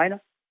 as a trainer.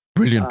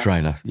 Brilliant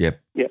trainer.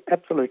 Yep. Yeah,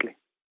 absolutely.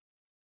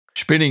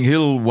 Spinning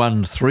Hill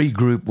won 3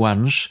 Group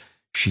 1s.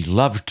 She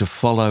loved to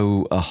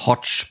follow a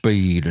hot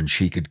speed, and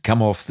she could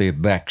come off their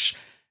backs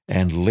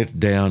and let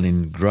down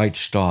in great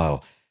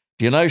style.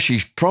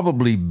 She's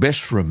probably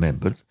best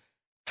remembered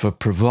for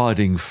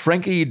providing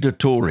Frankie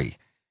Dettori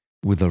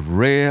with a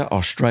rare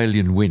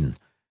Australian win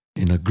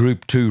in a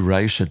Group 2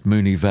 race at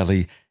Moonee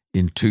Valley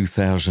in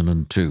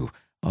 2002.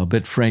 I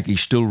bet Frankie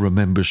still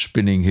remembers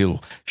Spinning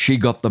Hill. She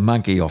got the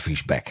monkey off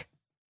his back.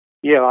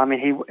 Yeah, I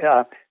mean,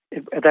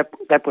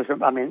 that was.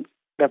 I mean,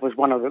 that was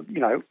one of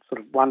the sort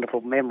of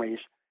wonderful memories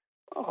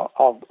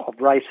of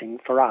racing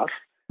for us.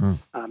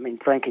 I mean,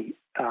 Frankie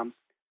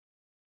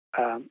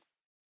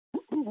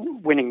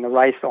winning the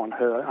race on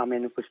her. I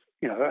mean, it was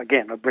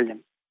again a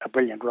brilliant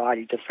ride.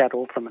 He just sat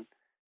off them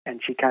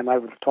and she came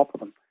over the top of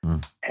them.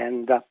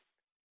 And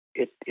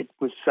it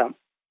was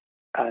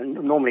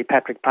normally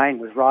Patrick Payne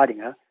was riding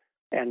her,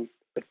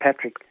 but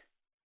Patrick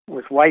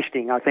was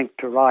wasting, I think,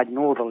 to ride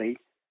northerly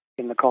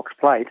in the Cox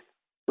Plate,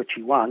 which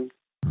he won,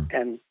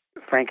 and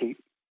Frankie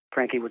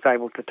was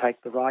able to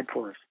take the ride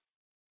for us.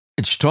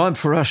 It's time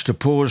for us to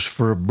pause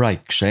for a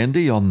break,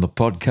 Sandy, on the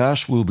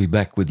podcast. We'll be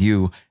back with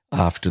you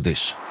after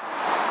this.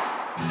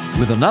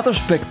 With another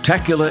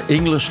spectacular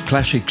English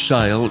Classic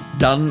sale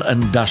done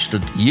and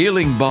dusted,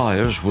 Yearling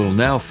buyers will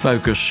now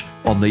focus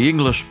on the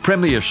English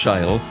Premier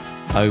sale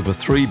over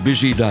 3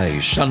 busy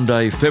days: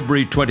 Sunday,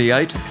 February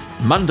 28,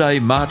 Monday,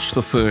 March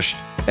the 1st,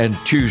 and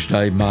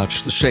Tuesday,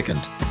 March the 2nd.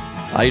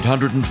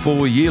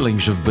 804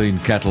 yearlings have been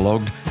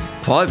catalogued,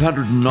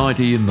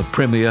 590 in the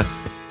Premier,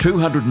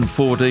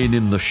 214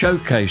 in the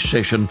showcase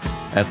session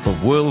at the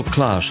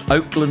world-class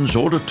Oaklands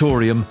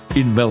Auditorium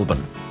in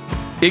Melbourne.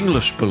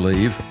 English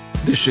believe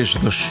this is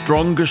the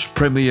strongest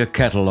Premier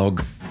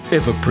catalogue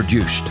ever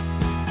produced.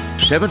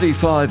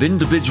 75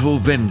 individual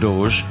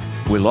vendors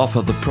will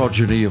offer the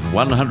progeny of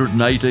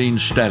 118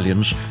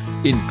 stallions,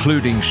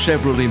 including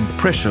several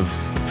impressive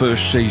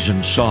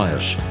first-season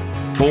sires.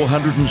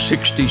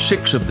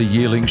 466 of the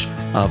yearlings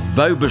are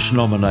Vobis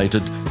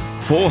nominated,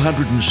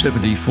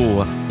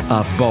 474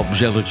 are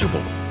Bobs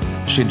eligible.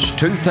 Since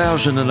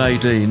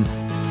 2018,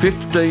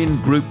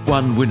 15 Group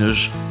 1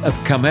 winners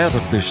have come out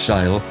of this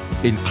sale,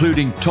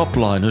 including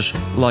top-liners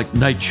like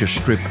Nature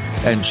Strip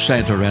and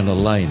Santa Ana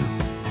Lane.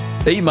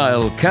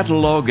 Email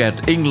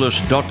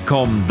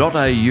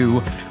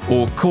catalogue@english.com.au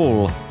or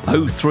call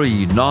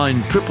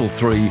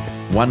 03933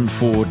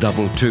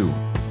 1422.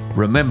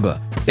 Remember,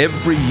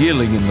 every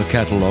yearling in the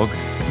catalogue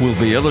will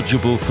be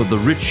eligible for the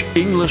Rich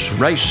English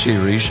Race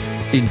Series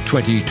in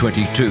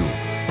 2022.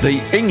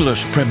 The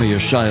English Premier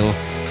Sale,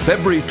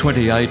 February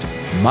 28,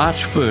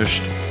 March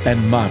 1st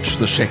and March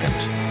the 2nd.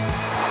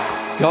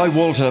 Guy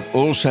Walter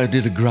also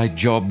did a great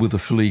job with a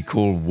filly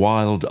called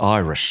Wild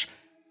Iris,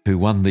 who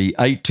won the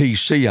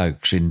ATC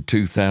Oaks in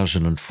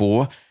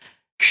 2004.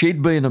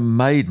 She'd been a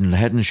maiden,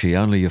 hadn't she,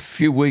 only a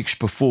few weeks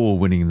before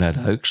winning that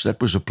Oaks.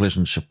 That was a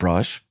pleasant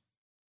surprise.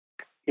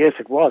 Yes,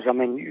 it was. I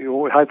mean, you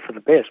always hope for the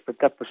best, but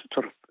that was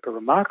sort of a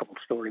remarkable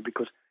story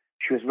because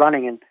she was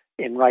running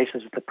in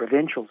races at the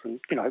provincials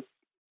and,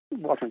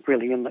 wasn't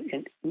really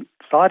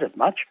cited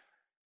much.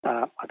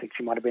 I think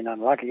she might have been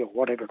unlucky or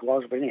whatever it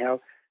was, but anyhow,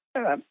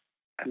 a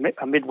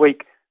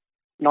midweek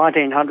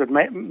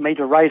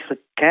 1,900-metre race at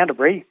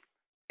Canterbury,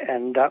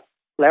 and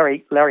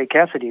Larry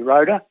Cassidy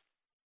rode her,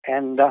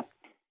 and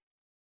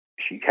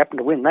she happened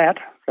to win that.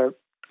 So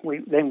we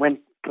then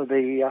went to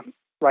the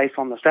race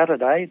on the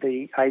Saturday,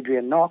 the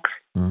Adrian Knox.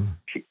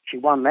 She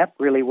won that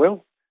really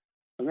well,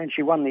 and then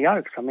she won the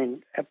Oaks. I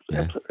mean,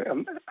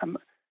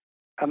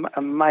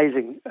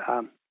 amazing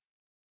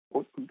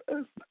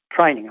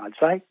training, I'd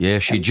say. Yeah,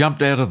 she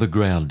jumped out of the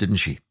ground, didn't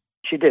she?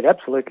 She did,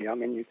 absolutely. I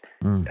mean,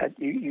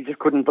 you just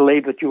couldn't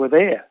believe that you were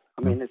there.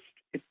 I mean,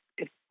 it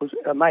was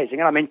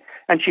amazing. I mean,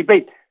 and she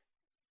beat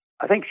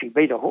a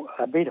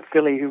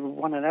filly who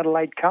won an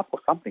Adelaide Cup or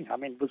something. I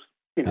mean, it was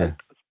it was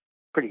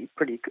pretty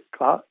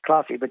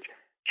classy. But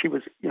she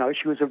was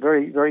a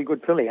very, very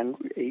good filly, and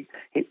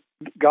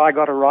Guy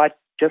got her right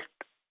just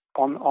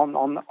on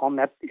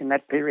that in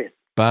that period.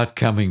 Bart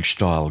Cummings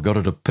style, got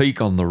her to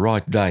peak on the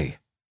right day.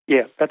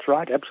 Yeah, that's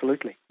right,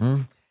 absolutely.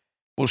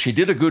 Well, she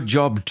did a good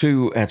job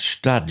too at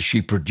stud.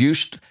 She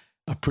produced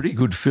a pretty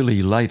good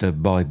filly later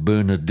by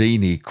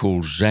Bernardini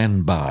called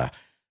Zanbar,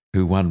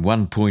 who won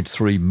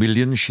 1.3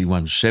 million. She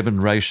won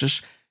 7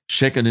 races,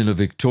 second in a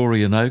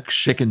Victorian Oaks,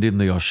 second in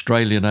the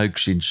Australian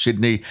Oaks in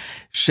Sydney,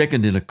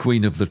 second in a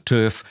Queen of the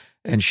Turf,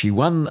 and she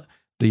won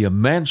the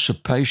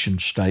Emancipation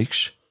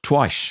Stakes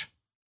twice.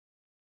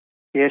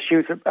 Yeah, she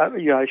was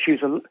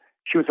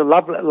a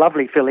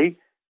lovely filly,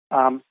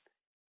 and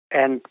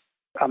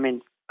I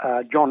mean,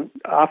 John,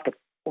 after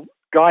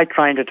Guy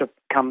trained her to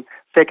come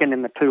second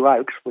in the 2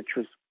 Oaks, which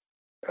was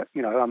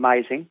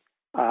amazing,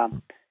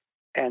 and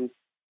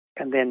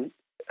then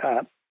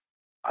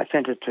I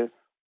sent her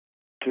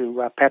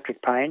to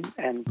Patrick Payne,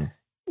 and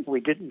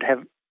she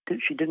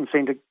didn't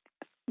seem to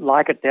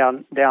like it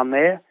down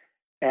there,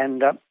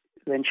 and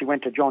then she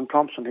went to John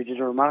Thompson, who did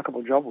a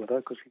remarkable job with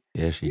her because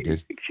she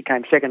did. She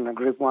came second in the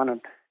Group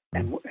 1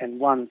 and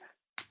won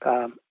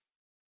 2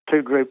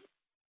 Group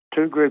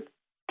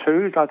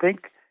 2s, I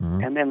think,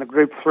 and then the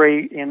Group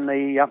 3 in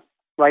the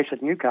race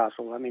at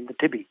Newcastle. I mean, the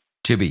Tibby.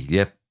 Tibby,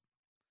 yep.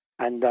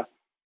 And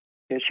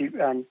she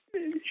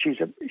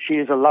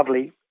is a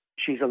lovely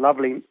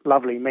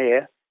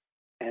mare,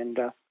 and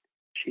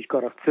she's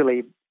got a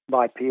filly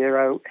by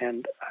Piero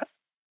and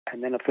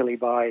then a filly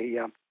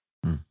by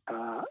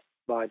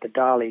the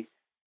Darley,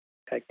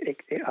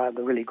 the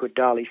really good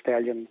Darley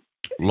stallion.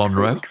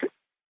 Lonhro?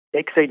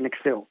 Exceed and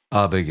Excel.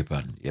 I beg your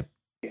pardon, yep.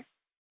 Yeah.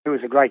 It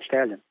was a great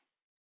stallion.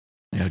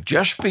 Now,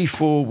 just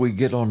before we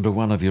get on to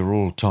one of your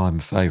all-time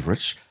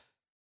favourites,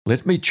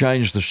 let me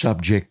change the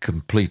subject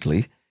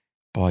completely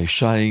by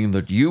saying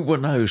that you were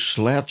no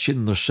slouch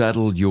in the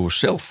saddle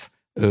yourself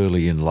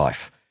early in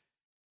life,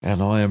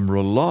 and I am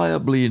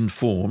reliably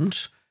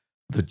informed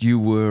that you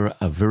were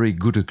a very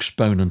good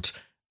exponent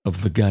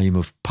of the game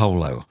of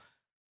polo,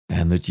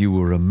 and that you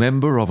were a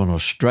member of an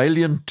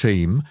Australian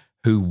team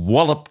who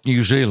walloped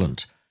New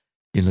Zealand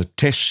in a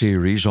test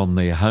series on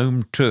their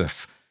home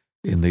turf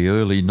in the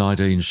early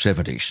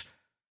 1970s.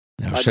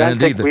 Now,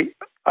 Sandy,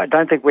 I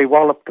don't think we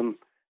walloped them.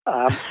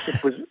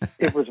 It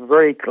was a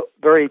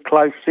very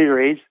close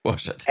series.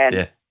 Was it?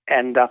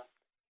 And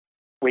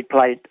we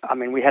played. I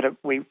mean, we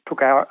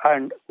took our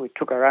own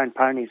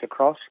ponies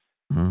across,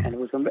 and it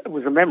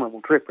was a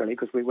memorable trip really,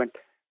 because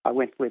I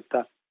went with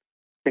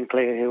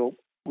Sinclair Hill,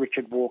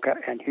 Richard Walker,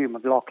 and Hugh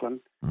McLaughlin,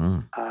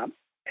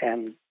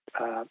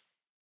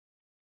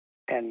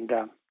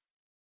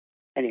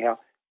 anyhow,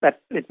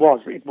 that it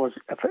was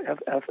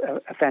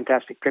a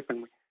fantastic trip,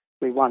 and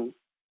we won.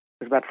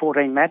 It was about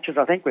 14 matches,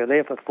 I think. We were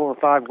there for 4 or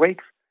 5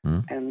 weeks,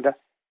 and that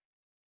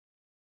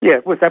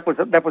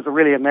was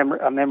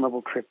a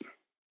memorable trip.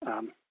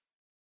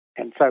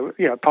 And so,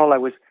 polo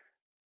was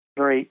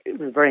very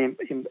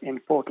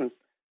important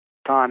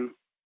time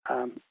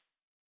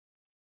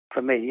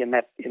for me in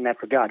that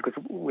regard,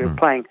 because we were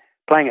playing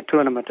a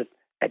tournament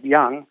at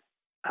Young,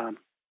 on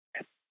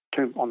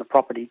the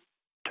property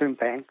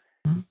Toompang,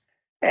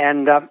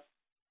 and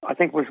I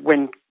think it was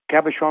when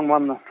Cabochon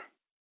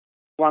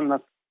won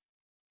the.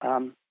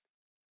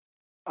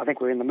 I think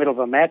we were in the middle of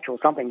a match or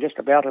something, just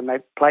about, and they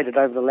played it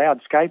over the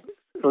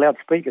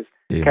loudspeakers.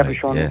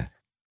 Cabochon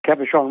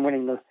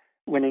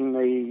winning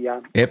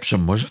the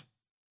Epsom, was it?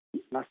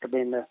 Must have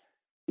been it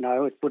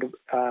would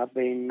have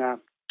been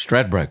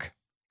Stradbroke.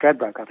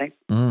 Stradbroke, I think.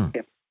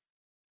 Yep.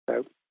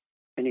 So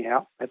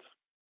anyhow, that's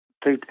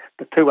the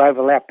two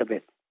overlapped a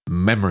bit.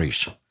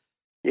 Memories.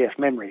 Yes,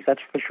 memories.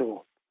 That's for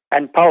sure.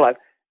 And polo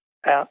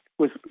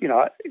was,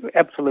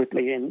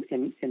 absolutely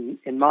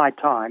in my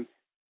time,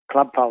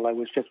 club polo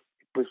was just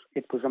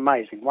it was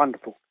amazing,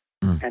 wonderful,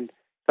 and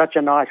such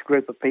a nice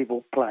group of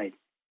people played.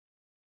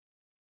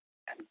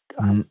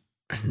 And,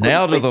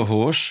 now to the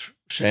horse,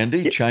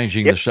 Sandy.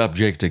 Changing the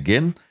subject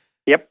again.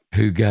 Yep.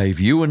 Who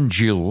gave you and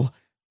Jill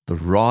the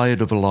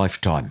ride of a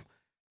lifetime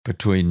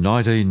between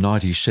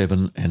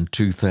 1997 and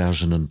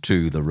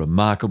 2002? The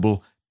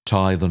remarkable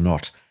Tie the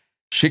Knot.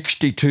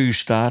 62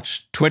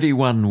 starts,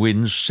 21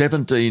 wins,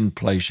 17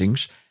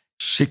 placings,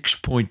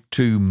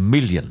 6.2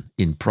 million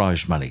in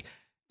prize money.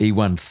 He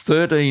won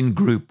 13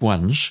 Group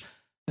 1s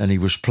and he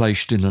was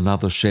placed in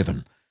another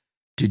 7.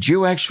 Did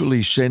you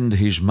actually send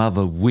his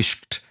mother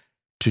whisked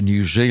to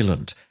New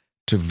Zealand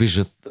to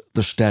visit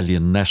the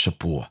stallion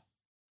Nassapur?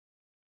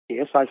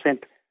 Yes, I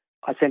sent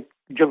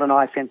Jill and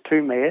I sent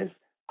 2 mares,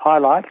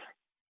 Highlights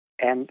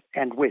and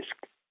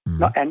Whisked.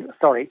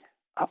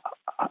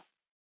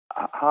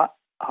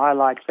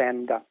 Highlights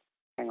and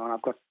hang on,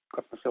 I've got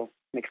myself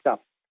mixed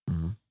up.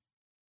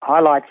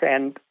 Highlights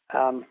and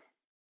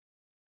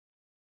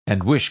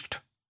Whisked.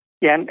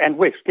 Yeah, and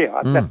Whisked.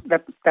 Yeah,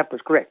 that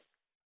was correct.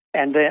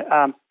 And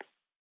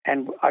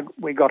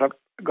we got a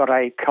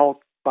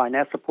colt by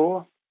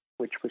Nassapur,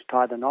 which was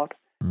Tie the Knot,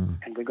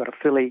 and we got a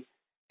filly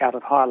out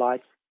of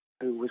Highlights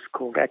who was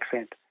called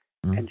Accent,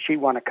 and she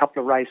won a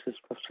couple of races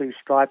for Sue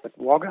Stripe at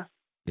Wagga.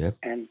 Yep.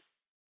 And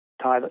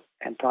Tie the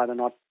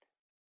Knot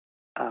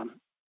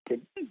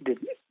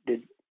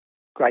did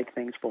great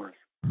things for us.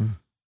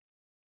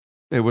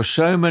 There were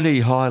so many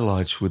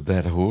highlights with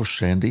that horse,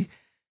 Sandy.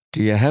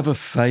 Do you have a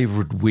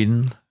favourite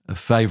win, a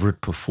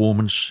favourite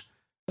performance,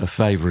 a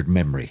favourite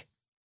memory?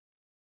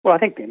 Well, I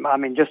think,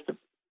 just to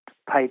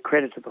pay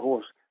credit to the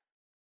horse,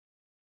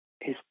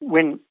 his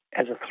win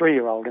as a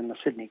 3-year-old in the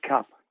Sydney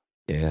Cup,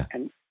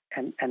 and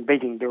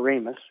beating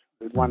Doremus,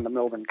 who'd won the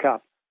Melbourne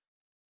Cup,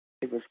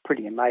 it was a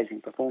pretty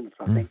amazing performance,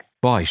 I think.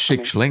 By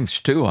 6 lengths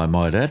too, I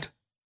might add.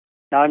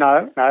 No.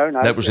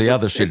 That was the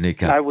other Sydney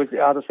Cup. No, it was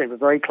the other Sydney. It was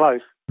very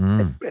close.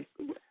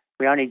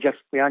 We only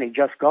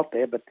just got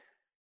there, but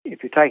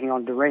if you're taking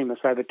on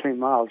Doremus over 2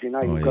 miles,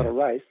 you've got a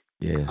race.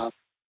 Yes.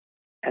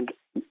 And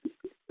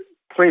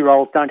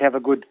 3-year-olds don't have a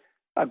good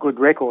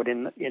record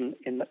in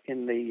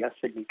the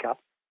Sydney Cup.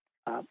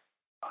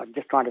 I'm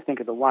just trying to think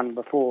of the one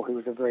before who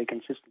was a very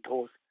consistent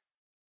horse.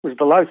 It was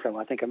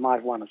Veloso, I think. It might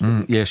have won a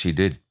Sydney Cup. Yes, he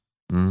did.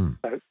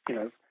 So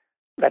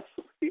that's,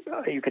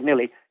 you could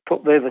nearly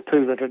put they're the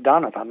 2 that have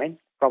done it.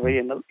 Probably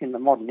in the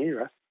modern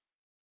era.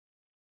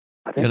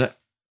 I think.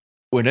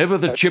 Whenever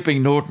the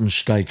Chipping Norton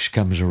Stakes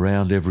comes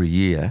around every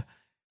year,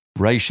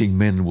 racing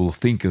men will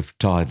think of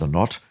Tie the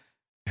Knot,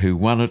 who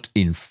won it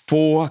in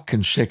 4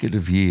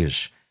 consecutive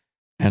years.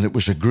 And it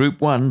was a Group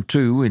 1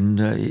 too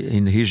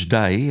in his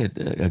day,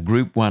 a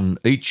Group 1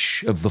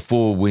 each of the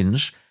 4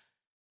 wins.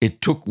 It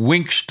took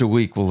Winks to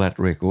equal that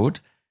record,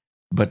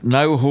 but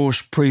no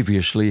horse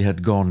previously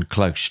had gone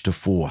close to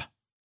 4.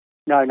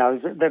 No,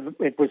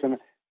 it was an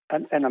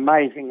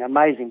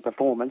amazing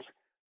performance.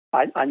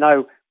 I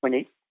know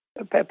when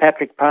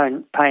Patrick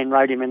Payne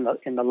rode him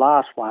in the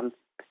last one,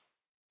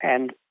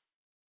 And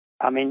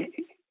I mean,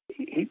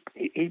 he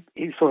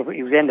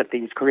was ended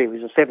his career. He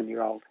was a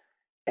 7-year-old,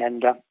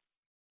 and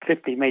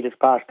 50 metres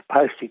past the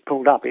post, he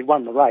pulled up. He'd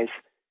won the race,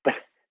 but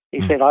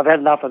he said, "I've had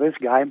enough of this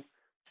game."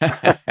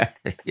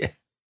 Yeah.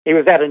 He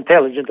was that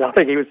intelligent. I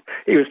think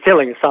he was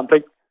telling us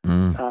something,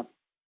 and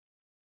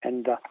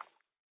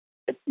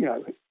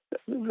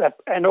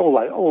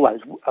all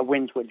those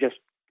wins were just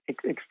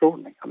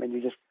extraordinary. I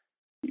mean,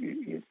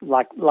 you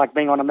like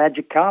being on a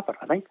magic carpet.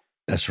 I think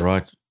that's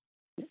right.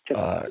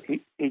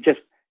 He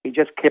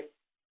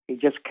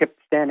just kept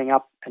standing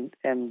up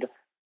and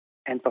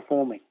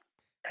performing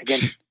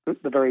against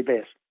the very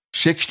best.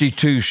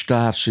 62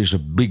 starts is a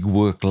big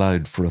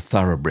workload for a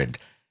thoroughbred.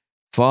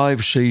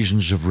 5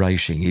 seasons of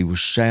racing. He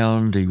was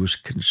sound, he was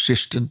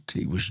consistent,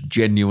 he was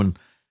genuine.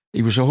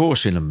 He was a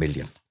horse in a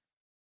million.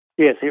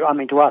 Yes,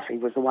 to us, he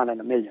was the one in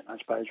a million, I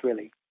suppose,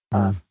 really.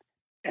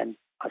 And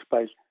I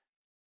suppose,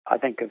 I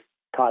think of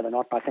Tie the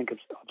Knot, I think of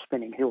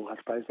Spinning Hill, I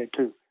suppose. They're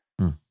two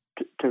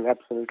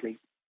absolutely,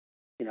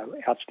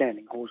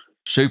 outstanding horses.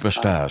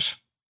 Superstars.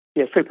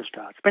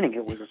 Superstars. Spinning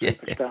Hill was a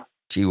superstar. Yeah,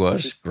 she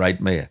was.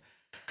 Great mare.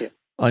 Yeah.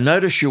 I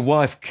notice your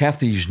wife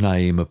Kathy's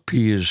name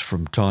appears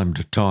from time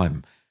to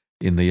time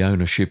in the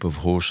ownership of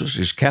horses.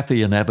 Is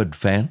Kathy an avid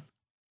fan?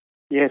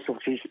 Yes, well,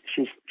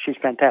 she's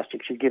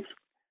fantastic. She gives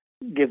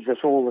us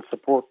all the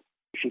support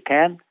she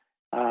can,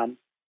 and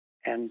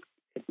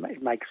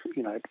it makes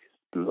it's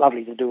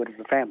lovely to do it as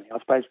a family. I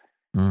suppose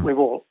we've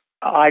all.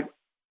 I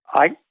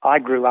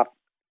grew up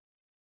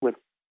with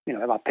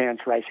my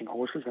parents racing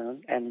horses,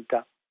 and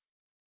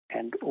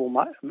all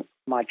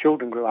my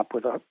children grew up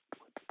with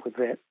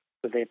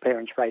their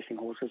parents racing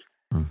horses,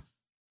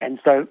 and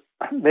so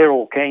they're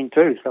all keen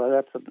too. So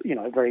that's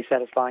a very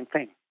satisfying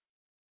thing.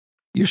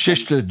 Your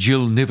sister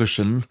Jill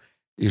Nivison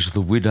is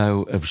the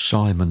widow of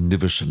Simon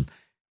Nivison,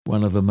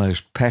 one of the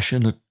most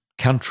passionate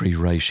country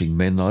racing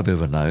men I've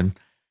ever known.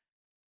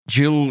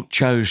 Jill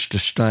chose to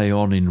stay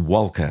on in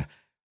Walker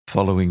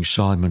following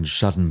Simon's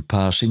sudden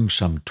passing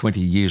some 20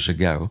 years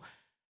ago,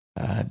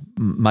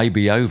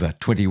 maybe over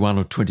 21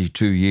 or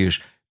 22 years.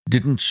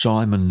 Didn't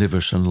Simon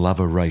Nivison love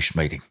a race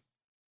meeting?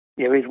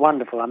 Yeah, he's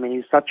wonderful. I mean,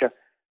 he's such a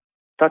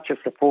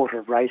supporter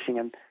of racing,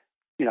 and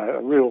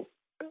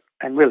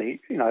really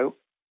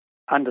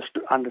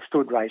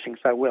understood racing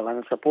so well,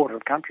 and a supporter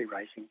of country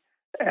racing.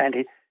 And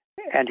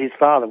his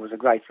father was a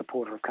great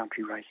supporter of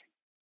country racing.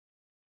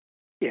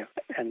 Yeah,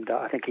 and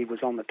I think he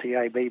was on the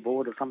TAB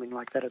board or something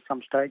like that at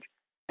some stage,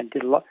 and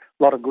did a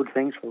lot of good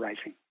things for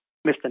racing.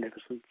 Mr.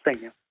 Nivison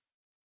Senior.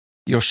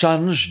 Your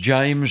sons,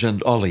 James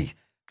and Ollie,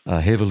 are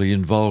heavily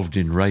involved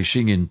in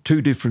racing in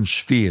 2 different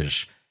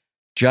spheres.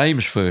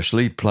 James,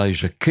 firstly,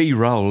 plays a key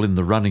role in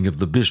the running of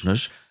the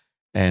business,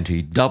 and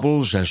he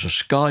doubles as a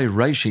Sky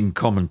racing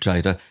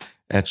commentator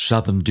at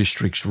Southern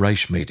District's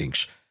race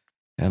meetings.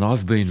 And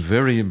I've been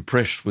very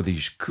impressed with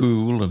his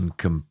cool and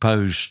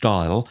composed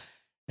style,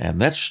 and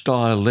that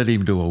style led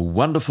him to a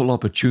wonderful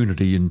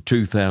opportunity in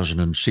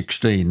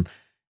 2016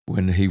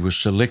 when he was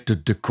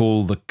selected to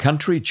call the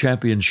Country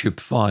Championship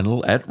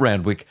final at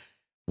Randwick,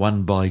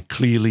 won by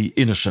Clearly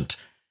Innocent,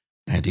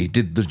 and he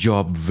did the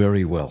job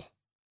very well.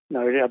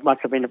 No, it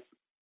must have been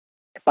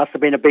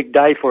a big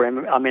day for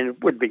him. I mean,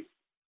 it would be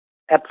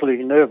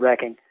absolutely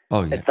nerve-wracking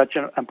at such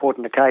an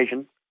important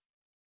occasion.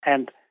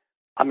 And,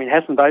 I mean,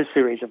 hasn't those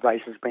series of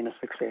races been a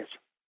success?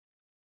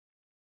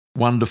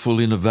 Wonderful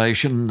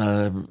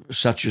innovation,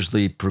 such as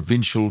the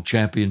Provincial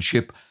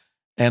Championship,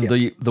 and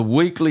the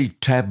weekly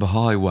Tab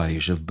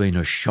Highways have been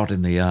a shot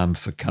in the arm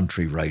for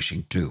country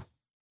racing too.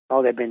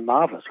 Oh, they've been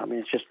marvellous. I mean,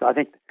 it's just, I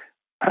think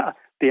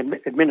the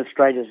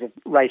administrators of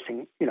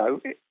racing,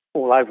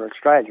 all over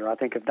Australia, I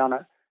think have done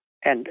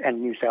and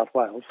New South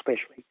Wales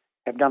especially,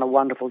 have done a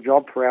wonderful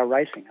job for our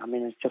racing. I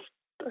mean, it's just,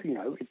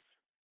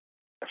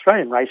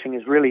 Australian racing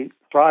is really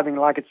thriving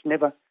like it's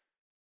never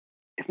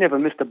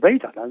missed a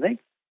beat, I don't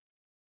think.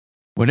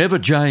 Whenever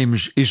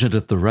James isn't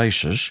at the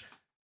races,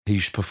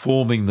 he's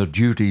performing the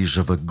duties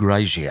of a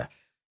grazier,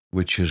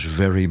 which is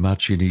very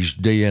much in his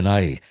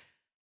DNA.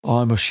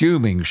 I'm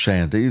assuming,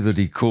 Sandy, that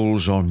he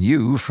calls on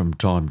you from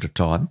time to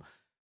time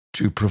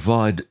to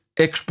provide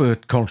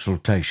expert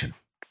consultation.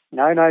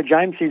 No,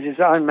 James is his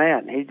own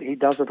man. He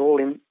does it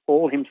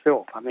all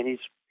himself. I mean,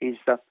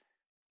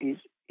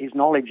 his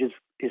knowledge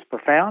is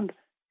profound,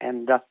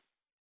 and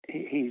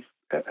he's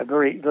a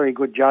very, very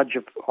good judge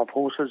of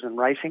horses and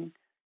racing,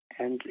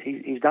 and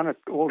he's done it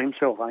all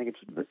himself. I think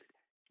it's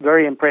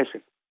very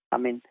impressive. I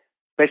mean,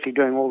 especially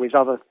doing all these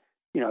other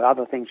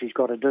things he's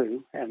got to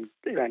do, and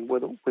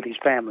with his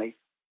family.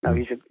 No,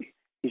 he's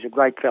a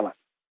great fella.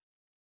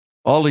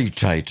 Ollie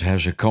Tate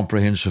has a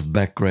comprehensive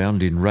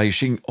background in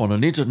racing on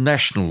an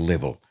international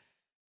level.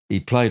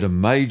 He played a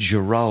major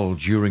role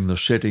during the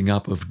setting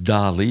up of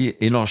Dali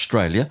in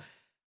Australia,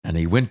 and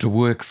he went to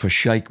work for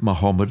Sheikh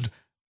Mohammed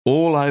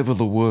all over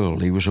the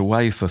world. He was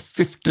away for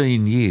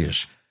 15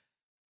 years.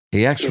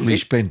 He actually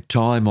spent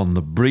time on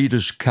the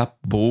Breeders' Cup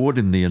board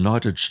in the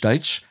United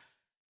States,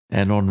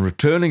 and on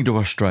returning to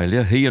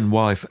Australia, he and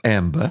wife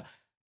Amber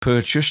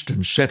purchased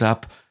and set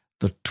up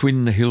the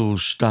Twin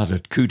Hills stud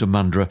at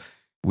Cootamundra,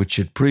 which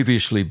had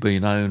previously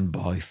been owned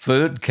by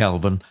Ferd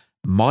Calvin,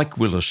 Mike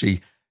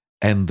Willesee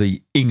and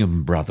the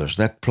Ingham brothers.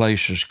 That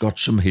place has got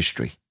some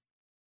history.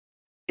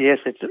 Yes,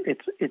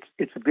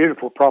 it's a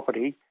beautiful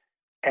property,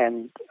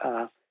 and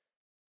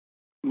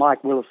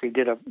Mike Willesee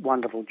did a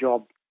wonderful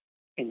job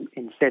in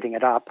setting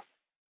it up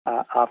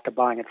after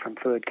buying it from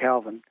Ferd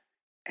Calvin,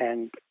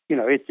 and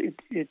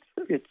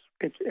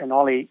and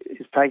Ollie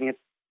is taking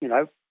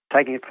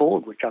it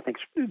forward, which I think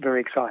is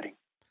very exciting.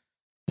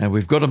 Now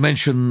we've got to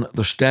mention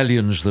the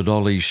stallions that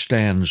Ollie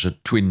stands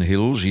at Twin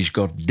Hills. He's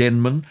got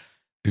Denman,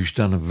 who's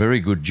done a very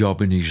good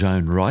job in his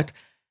own right,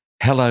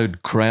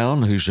 Hallowed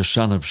Crown, who's a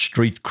son of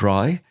Street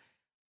Cry,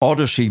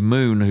 Odyssey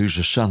Moon, who's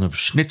a son of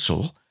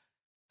Schnitzel,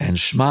 and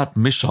Smart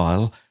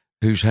Missile,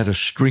 who's had a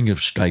string of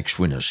stakes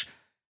winners.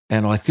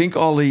 And I think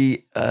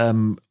Ollie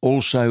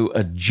also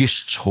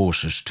adjusts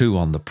horses too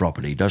on the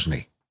property, doesn't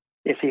he?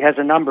 Yes, he has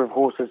a number of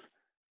horses.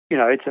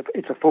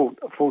 It's a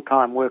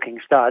full-time working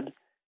stud,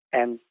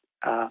 and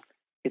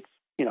it's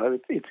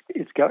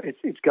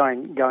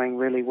going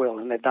really well,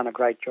 and they've done a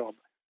great job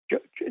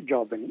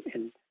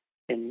in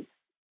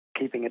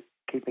keeping it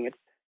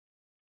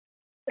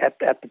at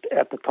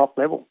the top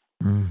level.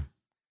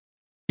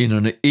 In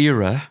an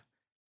era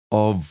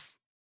of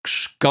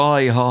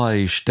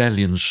sky-high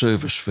stallion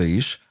service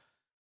fees,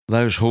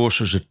 those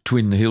horses at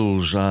Twin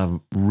Hills are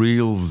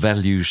real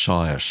value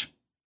sires.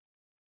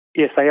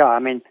 Yes, they are. I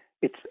mean,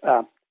 it's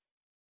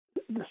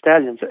the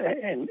stallions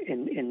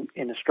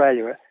in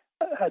Australia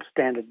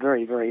stand at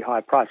very, very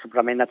high prices. But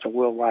I mean, that's a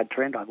worldwide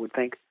trend, I would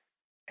think.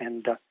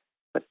 And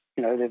but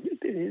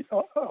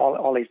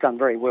Ollie's done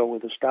very well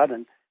with the stud,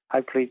 and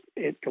hopefully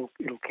it'll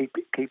keep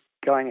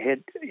going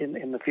ahead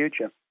in the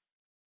future.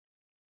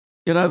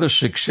 The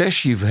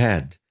success you've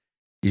had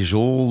is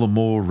all the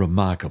more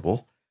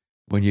remarkable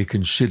when you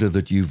consider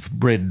that you've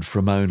bred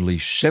from only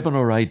 7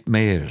 or 8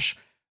 mares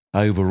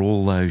over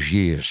all those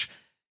years.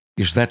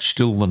 Is that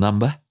still the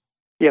number?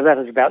 Yeah,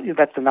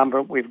 that's the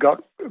number we've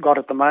got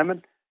at the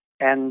moment,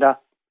 and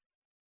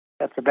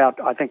that's about.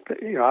 I think that,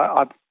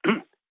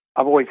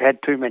 I've always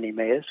had too many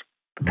mares.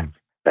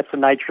 That's the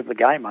nature of the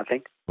game, I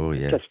think. Oh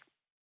yeah.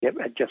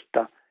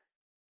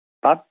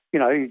 But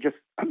if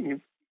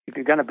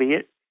you're going to be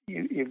it,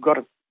 you've got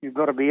to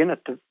be in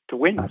it to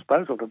win, I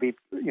suppose, or to be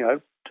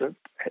to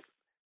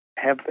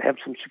have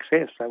some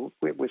success. So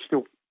we're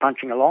still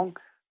punching along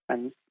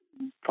and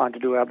trying to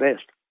do our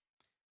best.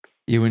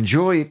 You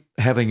enjoy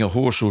having a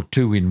horse or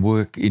two in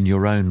work in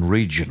your own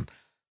region,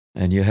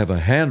 and you have a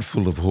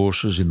handful of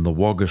horses in the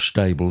Wagga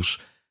stables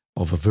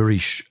of a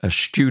very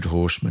astute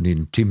horseman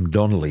in Tim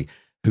Donnelly,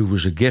 who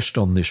was a guest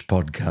on this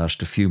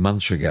podcast a few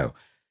months ago.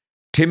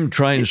 Tim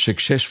trained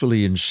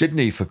successfully in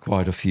Sydney for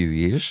quite a few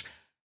years,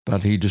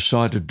 but he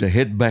decided to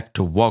head back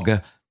to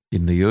Wagga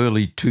in the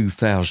early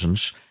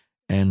 2000s,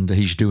 and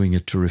he's doing a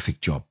terrific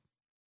job.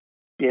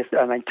 Yes,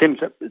 I mean,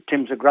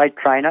 Tim's a great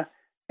trainer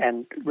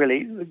and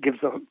really gives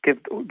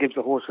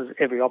the horses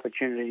every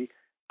opportunity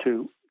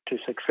to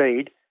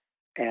succeed.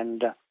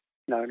 And I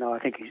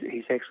think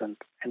he's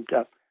excellent. And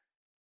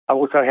I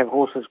also have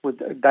horses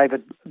with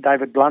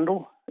David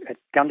Blundell at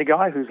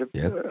Gundagai, who's a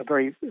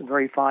very,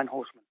 very fine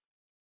horseman.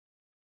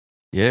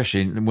 Yes,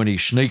 and when he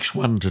sneaks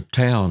one to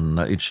town,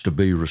 it's to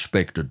be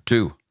respected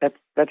too.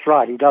 That's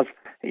right. He does.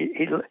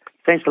 He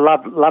seems to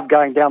love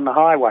going down the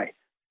highway.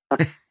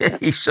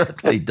 He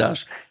certainly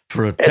does,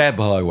 for a tab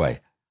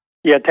highway.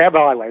 Yeah, tab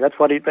highway. That's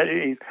what he.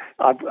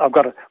 I've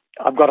got a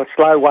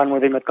slow one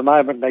with him at the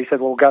moment. And they said,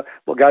 "We'll go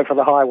for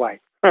the highway."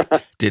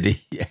 Did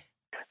he? Yeah.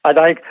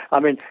 I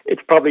mean,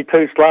 it's probably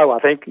too slow. I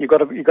think you've got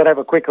to have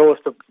a quick horse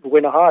to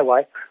win a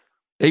highway.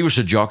 He was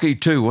a jockey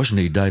too,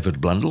 wasn't he,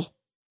 David Blundell?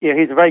 Yeah,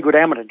 he's a very good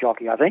amateur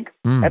jockey, I think.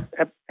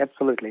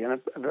 Absolutely,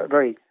 and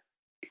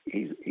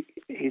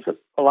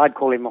I'd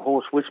call him a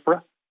horse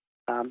whisperer.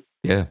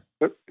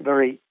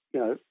 Very,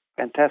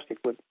 fantastic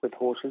with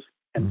horses,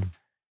 and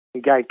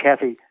he gave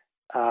Kathy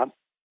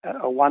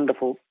a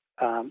wonderful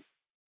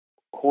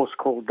horse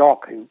called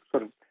Doc, who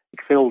sort of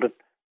excelled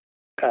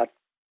at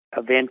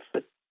events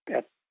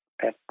at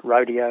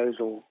rodeos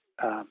or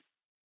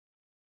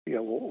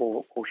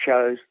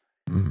shows,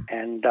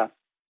 and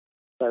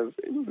so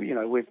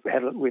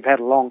we've had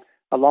a long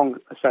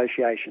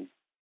association.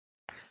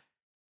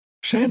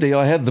 Sandy,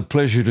 I had the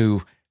pleasure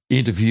to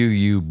interview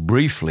you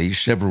briefly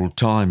several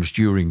times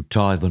during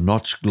Tie the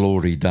Knots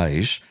glory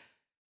days,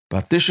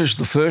 but this is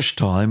the first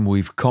time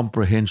we've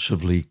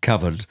comprehensively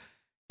covered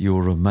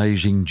your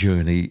amazing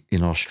journey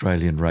in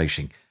Australian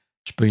racing.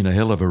 It's been a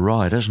hell of a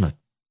ride, hasn't it?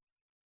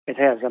 It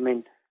has. I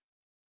mean,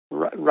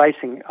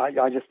 racing,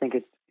 I just think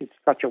it's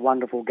such a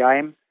wonderful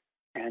game,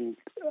 and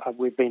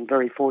we've been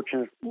very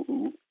fortunate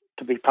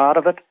to be part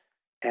of it,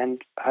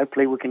 and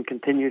hopefully we can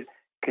continue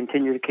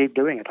to keep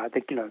doing it. I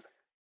think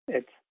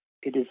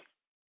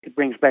it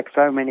brings back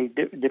so many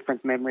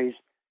different memories,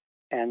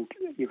 and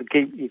you could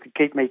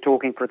keep me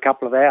talking for a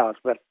couple of hours,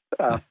 but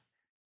I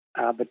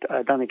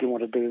don't think you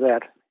want to do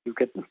that. You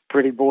get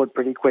pretty bored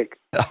pretty quick.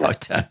 I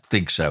don't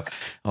think so.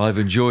 I've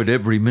enjoyed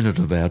every minute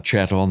of our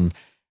chat on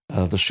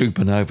the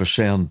Supernova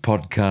Sound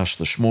podcast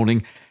this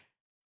morning.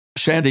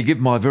 Sandy, give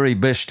my very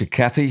best to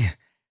Kathy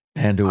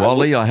and to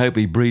Ollie. I hope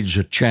he breeds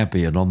a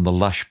champion on the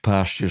lush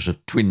pastures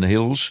at Twin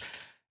Hills.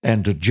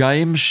 And to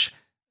James,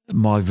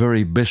 my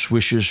very best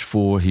wishes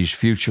for his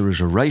future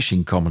as a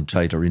racing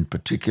commentator in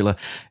particular,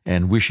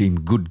 and wish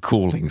him good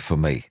calling for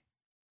me.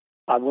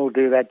 I will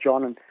do that,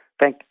 John, and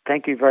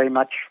thank you very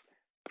much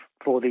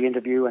for the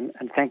interview, and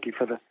thank you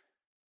for the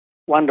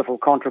wonderful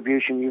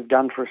contribution you've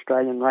done for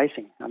Australian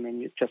racing. I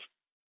mean, it's just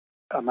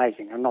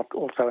amazing, and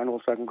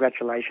also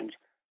congratulations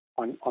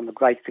on the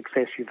great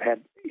success you've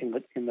had in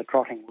the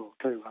trotting world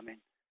too. I mean,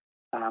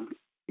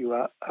 you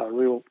are a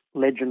real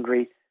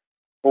legendary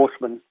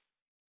horseman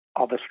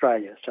of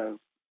Australia. So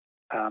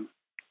I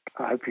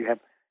hope you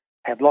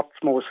have lots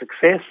more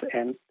success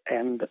and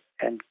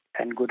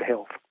good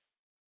health.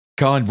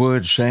 Kind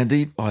words,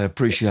 Sandy. I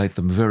appreciate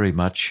them very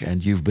much.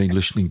 And you've been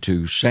listening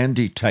to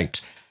Sandy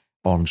Tate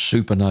on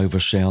Supernova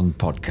Sound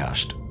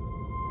Podcast.